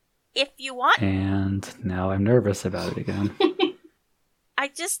 If you want. And now I'm nervous about it again.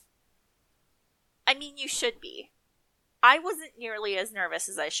 I mean, you should be. I wasn't nearly as nervous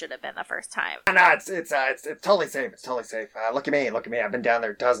as I should have been the first time. No, it's totally safe. It's totally safe. Look at me. I've been down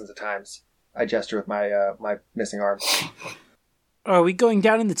there dozens of times. I gesture with my my missing arm. Are we going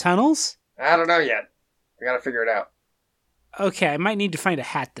down in the tunnels? I don't know yet. We gotta figure it out. Okay, I might need to find a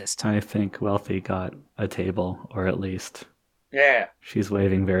hat this time. I think Wealthy got a table, or at least Yeah. she's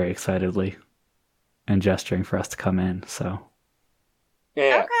waving very excitedly and gesturing for us to come in, so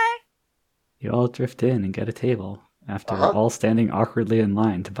Yeah. Okay. you all drift in and get a table after all standing awkwardly in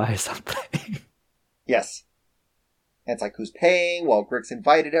line to buy something. Yes. And it's like, who's paying? Well, Grix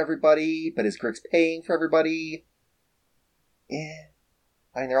invited everybody, but is Grix paying for everybody? Yeah.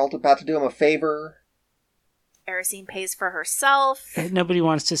 I mean, they're all about to do him a favor. Erisine pays for herself. Nobody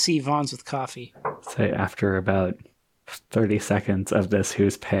wants to see Vaughn's with coffee. Say after about 30 seconds of this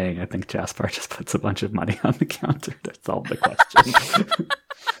who's paying, I think Jaspar just puts a bunch of money on the counter to solve the question.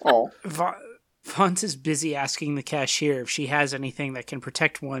 Oh. Vaughn's is busy asking the cashier if she has anything that can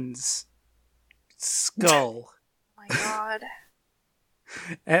protect one's skull. Oh my god.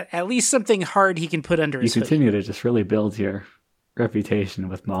 At least something hard he can put under You his hood. continue to just really build your reputation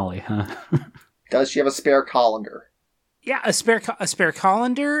with Molly, huh? Does she have a spare colander? Yeah, a spare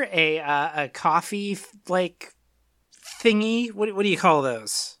colander, a coffee like thingy. What do you call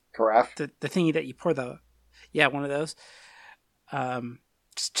those? Carafe? The thingy that you pour one of those.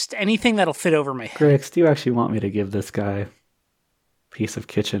 Just anything that'll fit over my head. Grix, do you actually want me to give this guy a piece of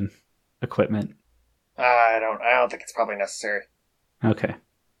kitchen equipment? I don't think it's probably necessary. Okay.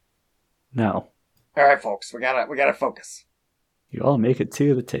 No. All right, folks, we gotta focus. You all make it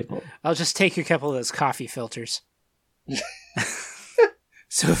to the table. I'll just take a couple of those coffee filters.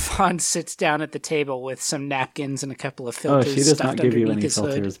 So Vaughn sits down at the table with some napkins and a couple of filters. She does stuffed not give you underneath any his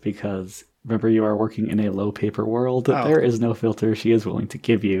hood. filters because, remember, you are working in a low paper world. Oh. There is no filter she is willing to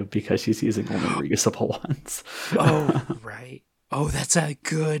give you because she's using only reusable ones. Oh, right. Oh, that's a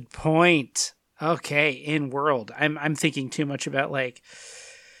good point. Okay, in world. I'm thinking too much about okay.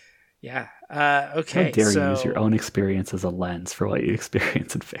 How dare you use your own experience as a lens for what you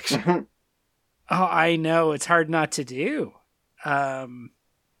experience in fiction? Oh, I know. It's hard not to do.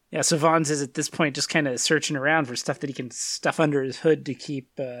 So Vaughn's is at this point just kind of searching around for stuff that he can stuff under his hood to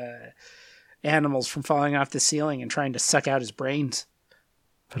keep animals from falling off the ceiling and trying to suck out his brains.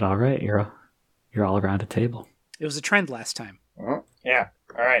 But all right, you're all around a table. It was a trend last time. Yeah.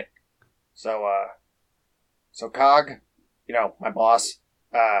 All right. So Cog, my boss,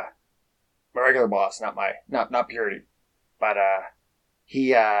 my regular boss, not Purity, but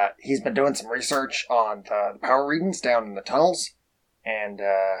he's been doing some research on the power readings down in the tunnels, and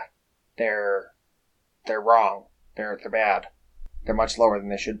they're wrong. They're bad. They're much lower than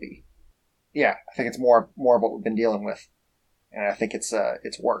they should be. Yeah, I think it's more of what we've been dealing with, and I think it's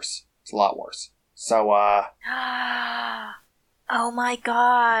worse. It's a lot worse. So Oh my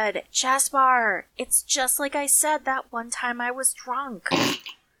god, Jaspar, it's just like I said that one time I was drunk.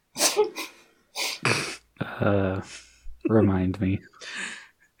 Remind me.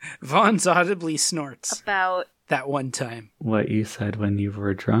 Vaughn's audibly snorts. About That one time. What you said when you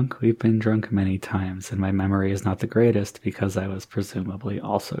were drunk? We've been drunk many times, and my memory is not the greatest because I was presumably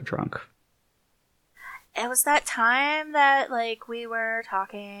also drunk. it was that time that we were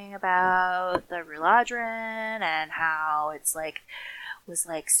talking about the Ruladrin and how it's was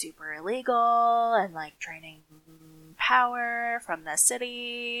super illegal and draining power from the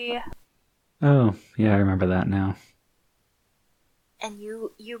city. Oh, yeah, I remember that now. And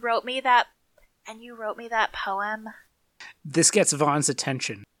you wrote me that poem. This gets Vaughn's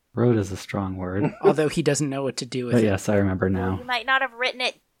attention, Wrote is a strong word. although he doesn't know what to do with But it. yes, I remember now. You might not have written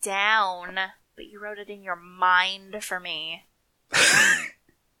it down, but you wrote it in your mind for me.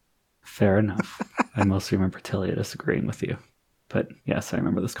 Fair enough. I mostly remember Tilia disagreeing with you. But yes, I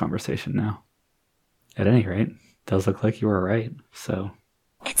remember this conversation now. At any rate, it does look like you were right, so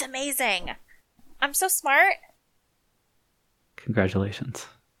It's amazing. I'm so smart. congratulations.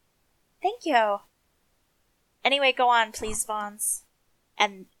 Thank you. Anyway, go on, please, Vons.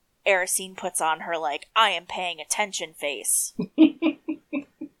 And Erisine puts on her, I am paying attention face.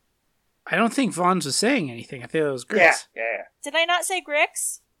 I don't think Vaughn's was saying anything. I think it was Grix. Yeah. Did I not say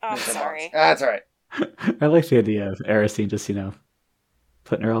Grix? Oh, I'm sorry. That's all right. I like the idea of Erisine just,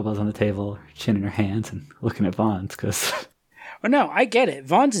 putting her elbows on the table, chin in her hands, and looking at Vaughn's, because... Oh, no, I get it.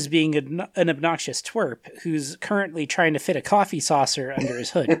 Vaughn's is being an obnoxious twerp who's currently trying to fit a coffee saucer under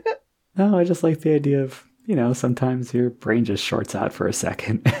his hood. No, I just like the idea of, sometimes your brain just shorts out for a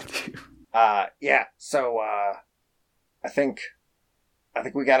second. Yeah. So, I think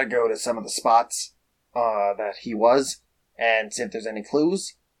we gotta go to some of the spots, that he was, and see if there's any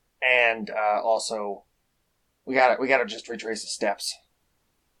clues. And also, we gotta just retrace the steps.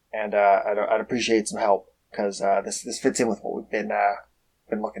 And I'd appreciate some help because this fits in with what we've been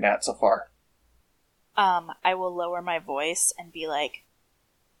looking at so far. I will lower my voice and be like,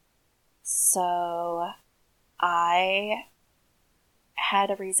 so I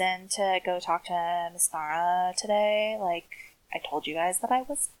had a reason to go talk to Miss Nara today. Like, I told you guys that I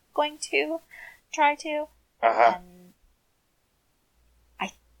was going to try to. Uh-huh. And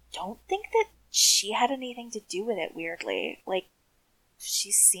I don't think that she had anything to do with it, weirdly. Like,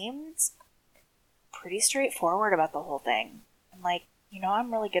 she seemed pretty straightforward about the whole thing. And, like,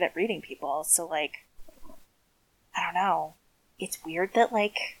 I'm really good at reading people, so, like, I don't know. It's weird that,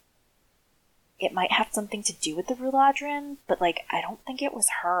 like, it might have something to do with the Ruladrin, but, like, I don't think it was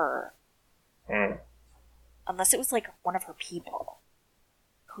her. Unless it was, like, one of her people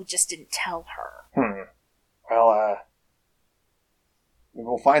who just didn't tell her. Well, maybe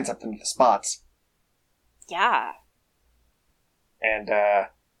we'll find something with the spots. Yeah. And,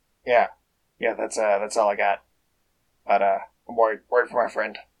 yeah, that's all I got. But, I'm worried for my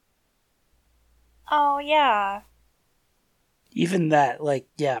friend. Oh, yeah. Even that, like,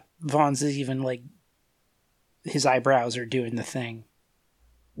 yeah, Vaughn's is even, like, his eyebrows are doing the thing.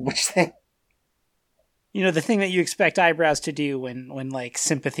 Which thing? The thing that you expect eyebrows to do when like,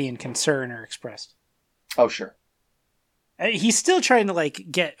 sympathy and concern are expressed. Oh, sure. He's still trying to, like,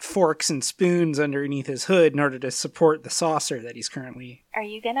 get forks and spoons underneath his hood in order to support the saucer that he's currently Are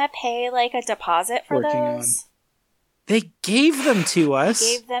you gonna pay, like, a deposit for working on. those? They gave them to us.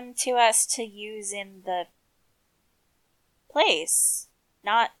 Gave them to us to use in the place.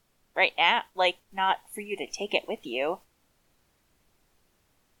 Not right now. Like, not for you to take it with you.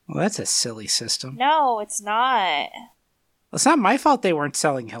 Well, that's a silly system. No, it's not. It's not my fault they weren't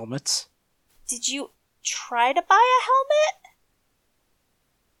selling helmets. Did you try to buy a helmet?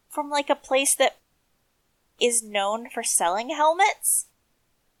 From, like, a place that is known for selling helmets?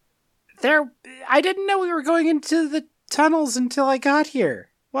 I didn't know we were going into the tunnels until I got here.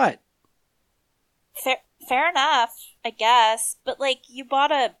 What? Fair enough, I guess. But, like, you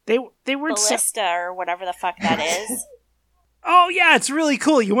bought a They weren't ballista or whatever the fuck that is. Oh yeah, it's really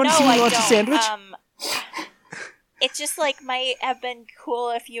cool. You want to see me launch a sandwich? It just, like, might have been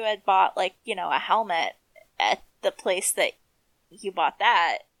cool if you had bought, like, a helmet at the place that you bought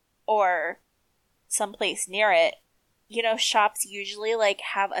that, or someplace near it. Shops usually, like,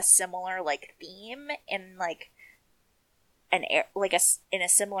 have a similar, like, theme in, like, in a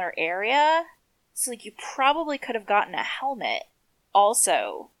similar area. So, like, you probably could have gotten a helmet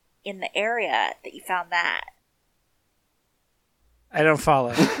also in the area that you found that. I don't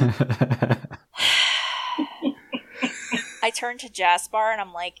follow. I turned to Jaspar and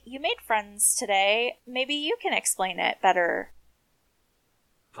I'm like, you made friends today. Maybe you can explain it better.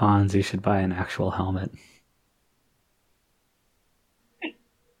 Vons, you should buy an actual helmet.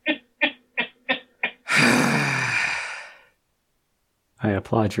 I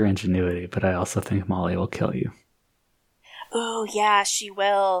applaud your ingenuity, but I also think Molly will kill you. Oh, yeah, she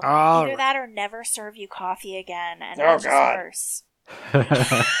will. Oh. Either that or never serve you coffee again, and Oh, it's just God. worse.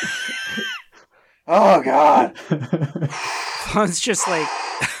 Oh, God. Vaughn's just like...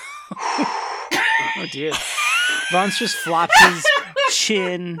 oh, dear. Vaughn's just flops his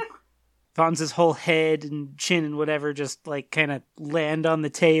chin. Vaughn's whole head and chin and whatever just, like, kind of land on the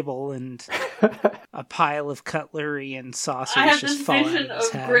table, and a pile of cutlery and saucers I have just this fall out vision of of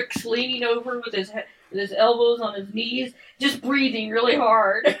his hat. Grix leaning over with his elbows on his knees, just breathing really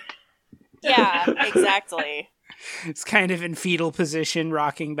hard. Yeah, exactly. It's kind of in fetal position,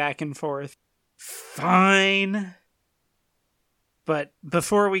 rocking back and forth. Fine. But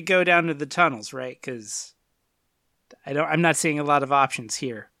before we go down to the tunnels, right? Because I'm not seeing a lot of options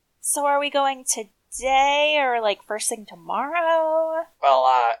here. So are we going today, or, like, first thing tomorrow?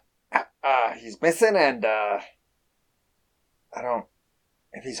 Well, he's missing, and, I don't...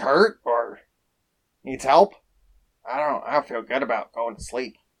 If he's hurt, or needs help, I don't feel good about going to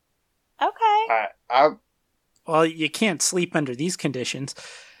sleep. Okay. Well, you can't sleep under these conditions.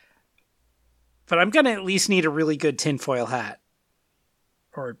 But I'm going to at least need a really good tinfoil hat.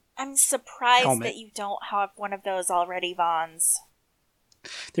 Or I'm surprised helmet. that you don't have one of those already, Vons.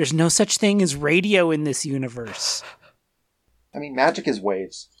 there's no such thing as radio in this universe. I mean, magic is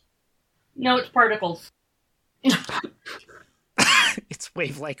waves. No, it's particles. It's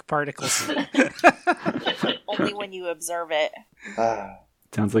wave-like particles. Only when you observe it.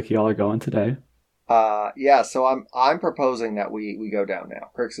 Sounds like y'all are going today. Yeah. So I'm proposing that we go down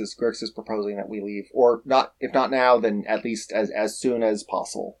now. Grix is proposing that we leave, or not. If not now, then at least as soon as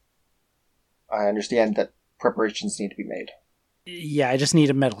possible. I understand that preparations need to be made? Yeah, I just need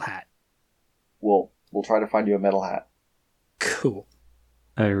a metal hat. We'll try to find you a metal hat. Cool.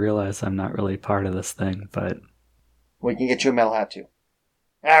 I realize I'm not really part of this thing, but We can get you a metal hat too.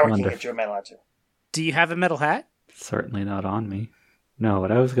 We can Wonderful. get you a metal hat too. Do you have a metal hat? certainly not on me. No,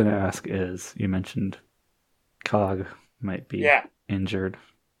 what I was going to ask is, you mentioned Cog might be Yeah. injured.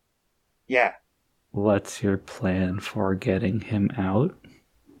 Yeah. What's your plan for getting him out?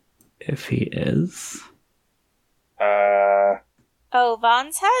 If he is? Oh,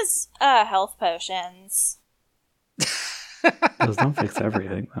 Vons has health potions. Those don't fix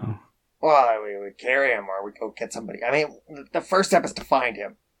everything, though. Well, we would carry him or we go get somebody. I mean, the first step is to find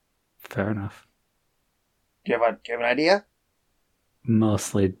him. Fair enough. Do you have an idea?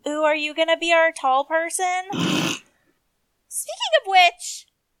 Mostly. Ooh, are you gonna be our tall person? Speaking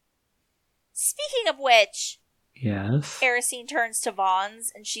of which, Yes. Erisine turns to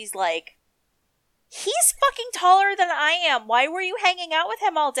Vons and she's like, he's fucking taller than I am. Why were you hanging out with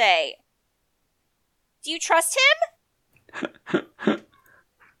him all day? Do you trust him?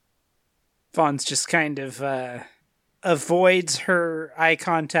 Vaughn's just kind of avoids her eye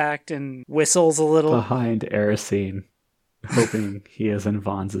contact and whistles a little. Behind Erisine, hoping he is in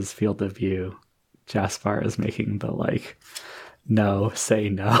Vons' field of view, Jaspar is making the, no, say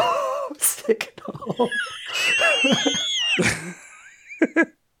no signal.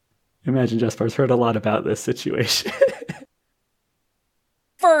 Imagine Jaspar's heard a lot about this situation.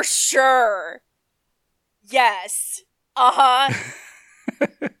 For sure. Yes. Uh-huh.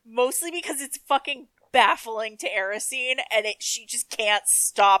 Mostly because it's fucking baffling to Erisine and she just can't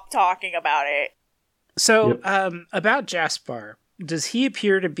stop talking about it. So, Yep. About Jaspar, does he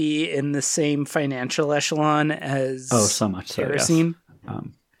appear to be in the same financial echelon as Oh, so much so, yes. Erisine?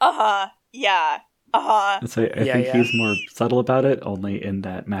 Uh-huh. Yeah. Uh-huh. So I Yeah, think yeah. he's more subtle about it, only in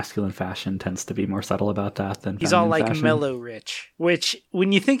that masculine fashion tends to be more subtle about that than He's all feminine like fashion. mellow rich, which,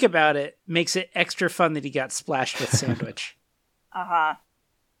 when you think about it, makes it extra fun that he got splashed with sandwich. Uh-huh.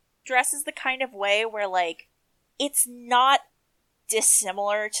 Dresses the kind of way where, it's not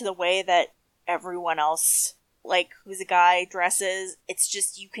dissimilar to the way that everyone else, who's a guy, dresses. It's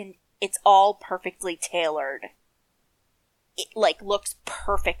just it's all perfectly tailored. It, looks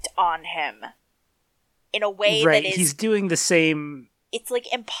perfect on him. In a way Right, that is... he's doing the same... It's,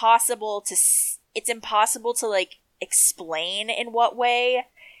 impossible to... It's impossible to, explain in what way.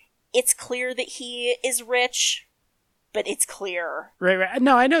 It's clear that he is rich, but it's clear. Right.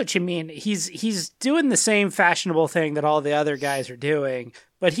 No, I know what you mean. He's doing the same fashionable thing that all the other guys are doing,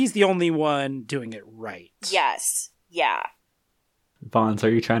 but he's the only one doing it right. Yes. Yeah. Bonds, are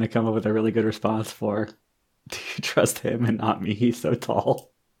you trying to come up with a really good response for, do you trust him and not me? He's so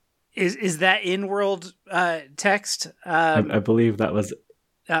tall. Is that in-world text? I believe that was...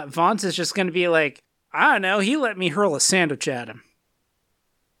 Vons is just going to be like, I don't know, he let me hurl a sandwich at him.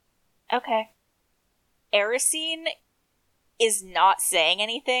 Okay. Erisine is not saying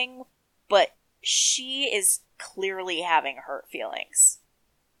anything, but she is clearly having hurt feelings.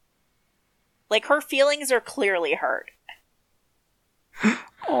 Her feelings are clearly hurt.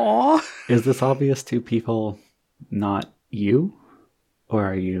 Aww. Is this obvious to people not you? Or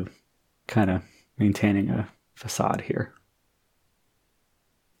are you kind of maintaining a facade here?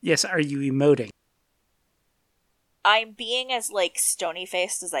 Yes, are you emoting? I'm being as,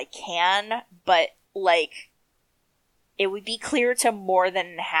 stony-faced as I can, but, it would be clear to more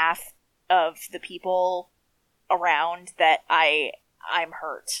than half of the people around that I'm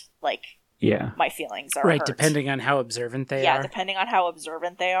hurt. Yeah. My feelings are Right, hurt. depending on how observant they Yeah, are. depending on how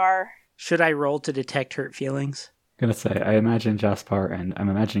observant they are. Should I roll to detect hurt feelings? I'm going to say, I imagine Jaspar and I'm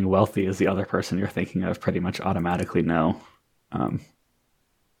imagining Wealthy is the other person you're thinking of pretty much automatically no.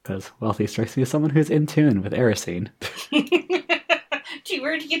 Because Wealthy strikes me as someone who's in tune with Erisine. Gee,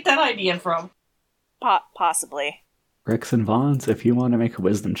 where'd you get that idea from? Possibly. Rix and Vons, if you want to make a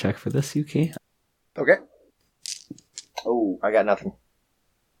wisdom check for this, you can. Okay. Oh, I got nothing.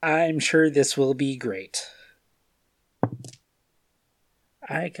 I'm sure this will be great.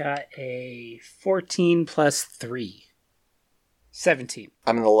 I got a 14 plus 3. 17.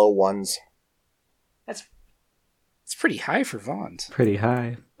 I'm in the low ones. It's pretty high for Vons. Pretty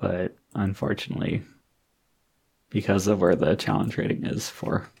high, but unfortunately, because of where the challenge rating is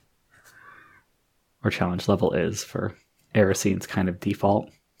for, or challenge level is for Erisine's kind of default,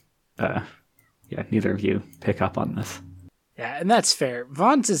 neither of you pick up on this. Yeah, and that's fair.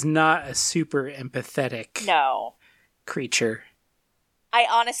 Vons is not a super empathetic No. creature. I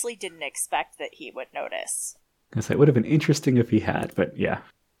honestly didn't expect that he would notice. I say it would have been interesting if he had, but yeah.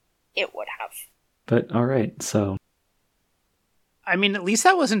 It would have. But alright, so I mean, at least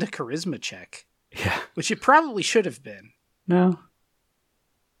that wasn't a charisma check. yeah. Which it probably should have been. No.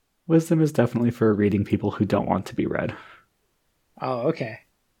 Wisdom is definitely for reading people who don't want to be read. Oh, okay.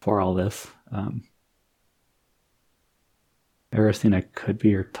 For all this. Erisina could be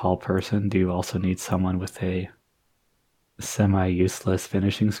your tall person. Do you also need someone with a semi-useless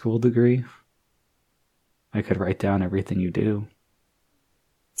finishing school degree? I could write down everything you do.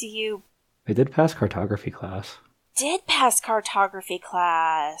 I did pass cartography class. Did pass cartography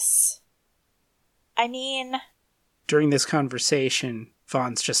class. I mean... During this conversation,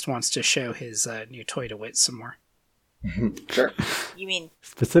 Vons just wants to show his new toy to Wit some more. Sure. You mean...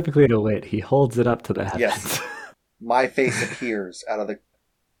 Specifically to Wit, he holds it up to the heavens. Yes. My face appears out of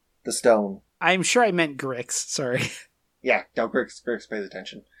the stone. I'm sure I meant Grix, sorry. Yeah, no, Grix pays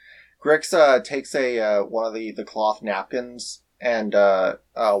attention. Grix takes one of the cloth napkins and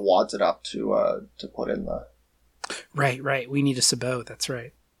wads it up to put in the... Right. We need a sabot, that's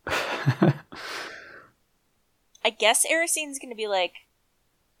right. I guess Erisine's gonna be like,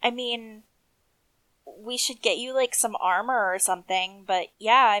 I mean, we should get you, like, some armor or something, but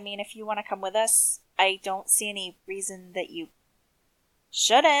yeah, I mean, if you want to come with us, I don't see any reason that you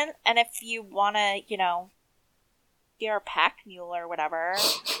shouldn't, and if you want to, be our pack mule or whatever,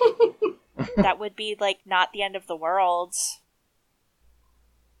 that would be, like, not the end of the world.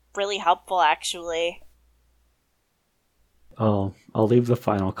 Really helpful, actually. I'll leave the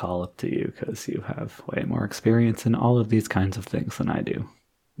final call up to you, because you have way more experience in all of these kinds of things than I do.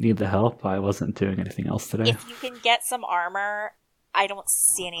 Need the help? I wasn't doing anything else today. If you can get some armor, I don't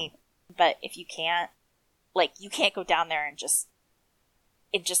see any, but if you can't, like, you can't go down there in just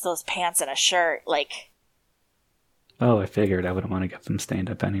those pants and a shirt, like... Oh, I figured I wouldn't want to get them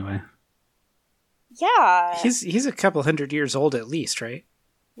stained up anyway. Yeah. He's a couple 100 years old at least, right?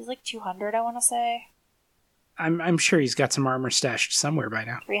 He's like 200, I want to say. I'm sure he's got some armor stashed somewhere by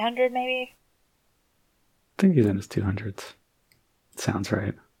now. 300, maybe? I think he's in his 200s. Sounds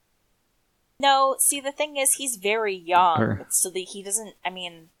right. No, see, the thing is, he's very young, so that he doesn't, I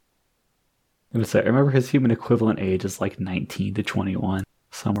mean... I remember his human equivalent age is like 19 to 21,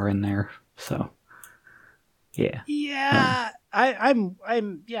 somewhere in there, so... Yeah. Yeah,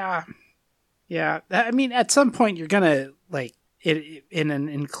 Yeah. I mean, at some point you're gonna, like, in an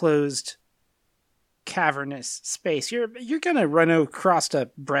enclosed cavernous space, you're gonna run across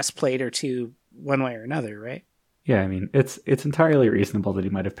a breastplate or two one way or another, right? Yeah, I mean, it's entirely reasonable that he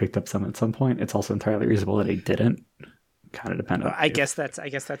might have picked up some at some point. It's also entirely reasonable that he didn't. Kind of depend on. I guess that's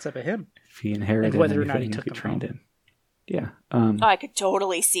up to him. If he inherited whether or anything, not he if took he them trained home. in. Yeah. I could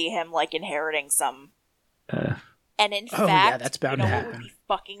totally see him, like, inheriting some. And in fact, yeah, that's bound to what happen. would be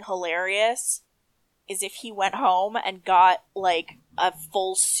fucking hilarious is if he went home and got, like, a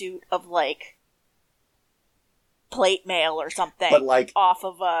full suit of, like, plate mail or something, But, like, off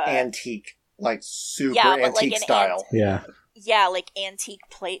of a antique, like, super Yeah, but, like, antique an style. Yeah. yeah, like antique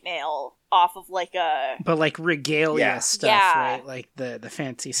plate mail off of like a But like regalia Yeah. stuff, Yeah. right? Like the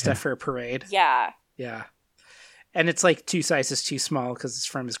fancy stuff for a parade. yeah. Yeah. And it's like 2 sizes too small because it's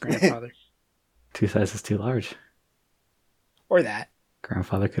from his grandfather. 2 sizes too large. Or that.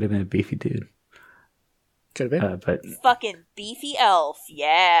 Grandfather could have been a beefy dude. Could have been. But Fucking beefy elf,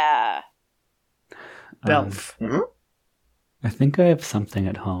 yeah. Belf. I think I have something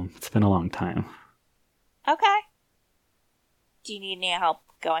at home. It's been a long time. Okay. Do you need any help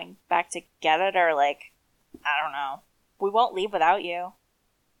going back to get it, or like, I don't know. We won't leave without you.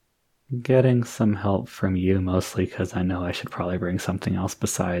 Getting some help from you, mostly because I know I should probably bring something else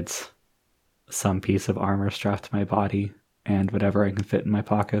besides some piece of armor strapped to my body and whatever I can fit in my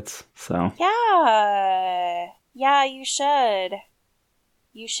pockets. So Yeah, you should.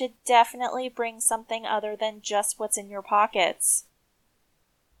 You should definitely bring something other than just what's in your pockets.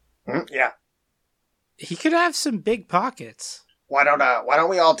 Yeah. He could have some big pockets. Why don't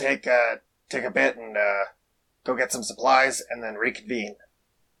we all take a bit and go get some supplies and then reconvene?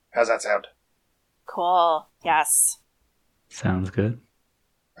 How's that sound? Cool. Yes. sounds good.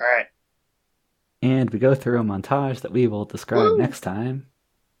 All right. And we go through a montage that we will describe Woo! next time.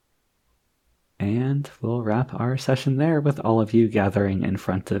 And we'll wrap our session there with all of you gathering in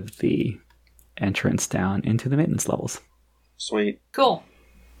front of the entrance down into the maintenance levels. Sweet. Cool.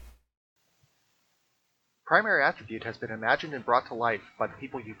 Primary Attribute has been imagined and brought to life by the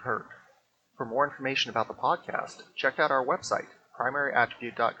people you've heard. For more information about the podcast, check out our website,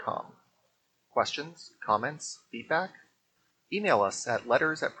 primaryattribute.com. Questions, comments, feedback? Email us at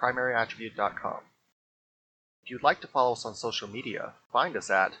letters@primaryattribute.com. If you'd like to follow us on social media, find us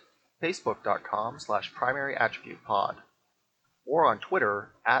at facebook.com/primaryattributepod, or on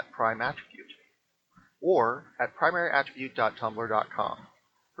Twitter @primeattribute, or at primaryattribute.tumblr.com.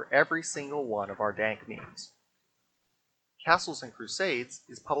 for every single one of our dank memes. Castles and Crusades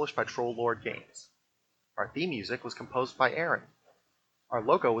is published by Troll Lord Games. Our theme music was composed by Aaron. Our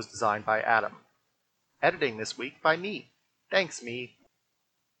logo was designed by Adam. Editing this week by me. Thanks, me.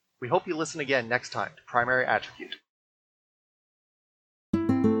 We hope you listen again next time to Primary Attribute.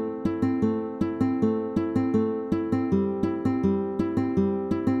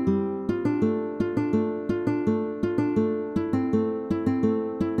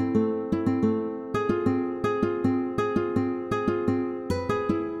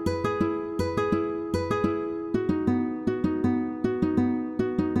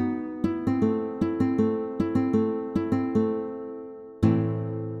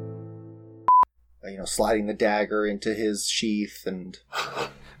 Sliding the dagger into his sheath and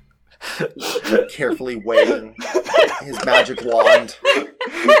carefully weighing his magic wand.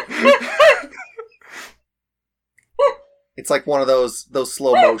 It's like one of those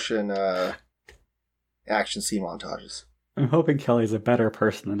slow motion action scene montages. I'm hoping Kelly's a better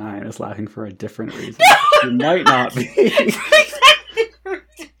person than I am, is laughing for a different reason. You might not be.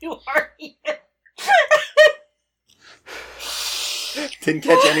 You are. Didn't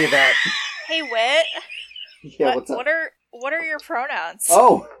catch any of that. Hey, Wit. Yeah, what's up? What are your pronouns?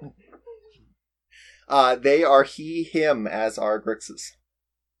 Oh! They are he, him, as are Grix's.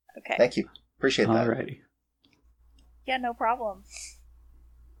 Okay. Thank you. Appreciate that. Alrighty. Yeah, no problem.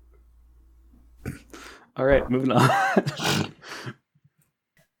 Alright, moving on.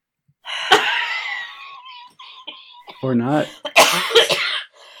 Or not.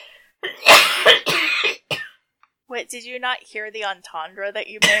 Wait, did you not hear the entendre that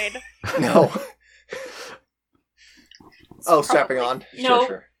you made? No. Oh, strapping on. No.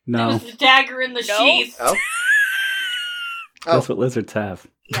 Sure. It No. was the dagger in the No. sheath. Oh. That's what lizards have.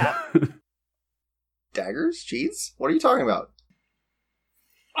 Yeah. Daggers? Cheats? What are you talking about?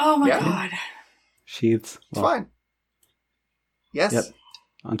 Oh my Yeah. god. Sheaths. It's fine. Yes. Yep.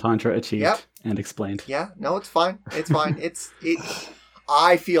 Entendre achieved Yep. and explained. Yeah. No, it's fine. It's fine.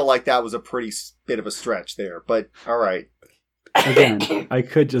 I feel like that was a pretty bit of a stretch there, but all right. Again, I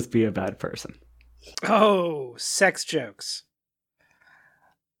could just be a bad person. Oh, sex jokes.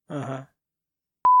 Uh-huh.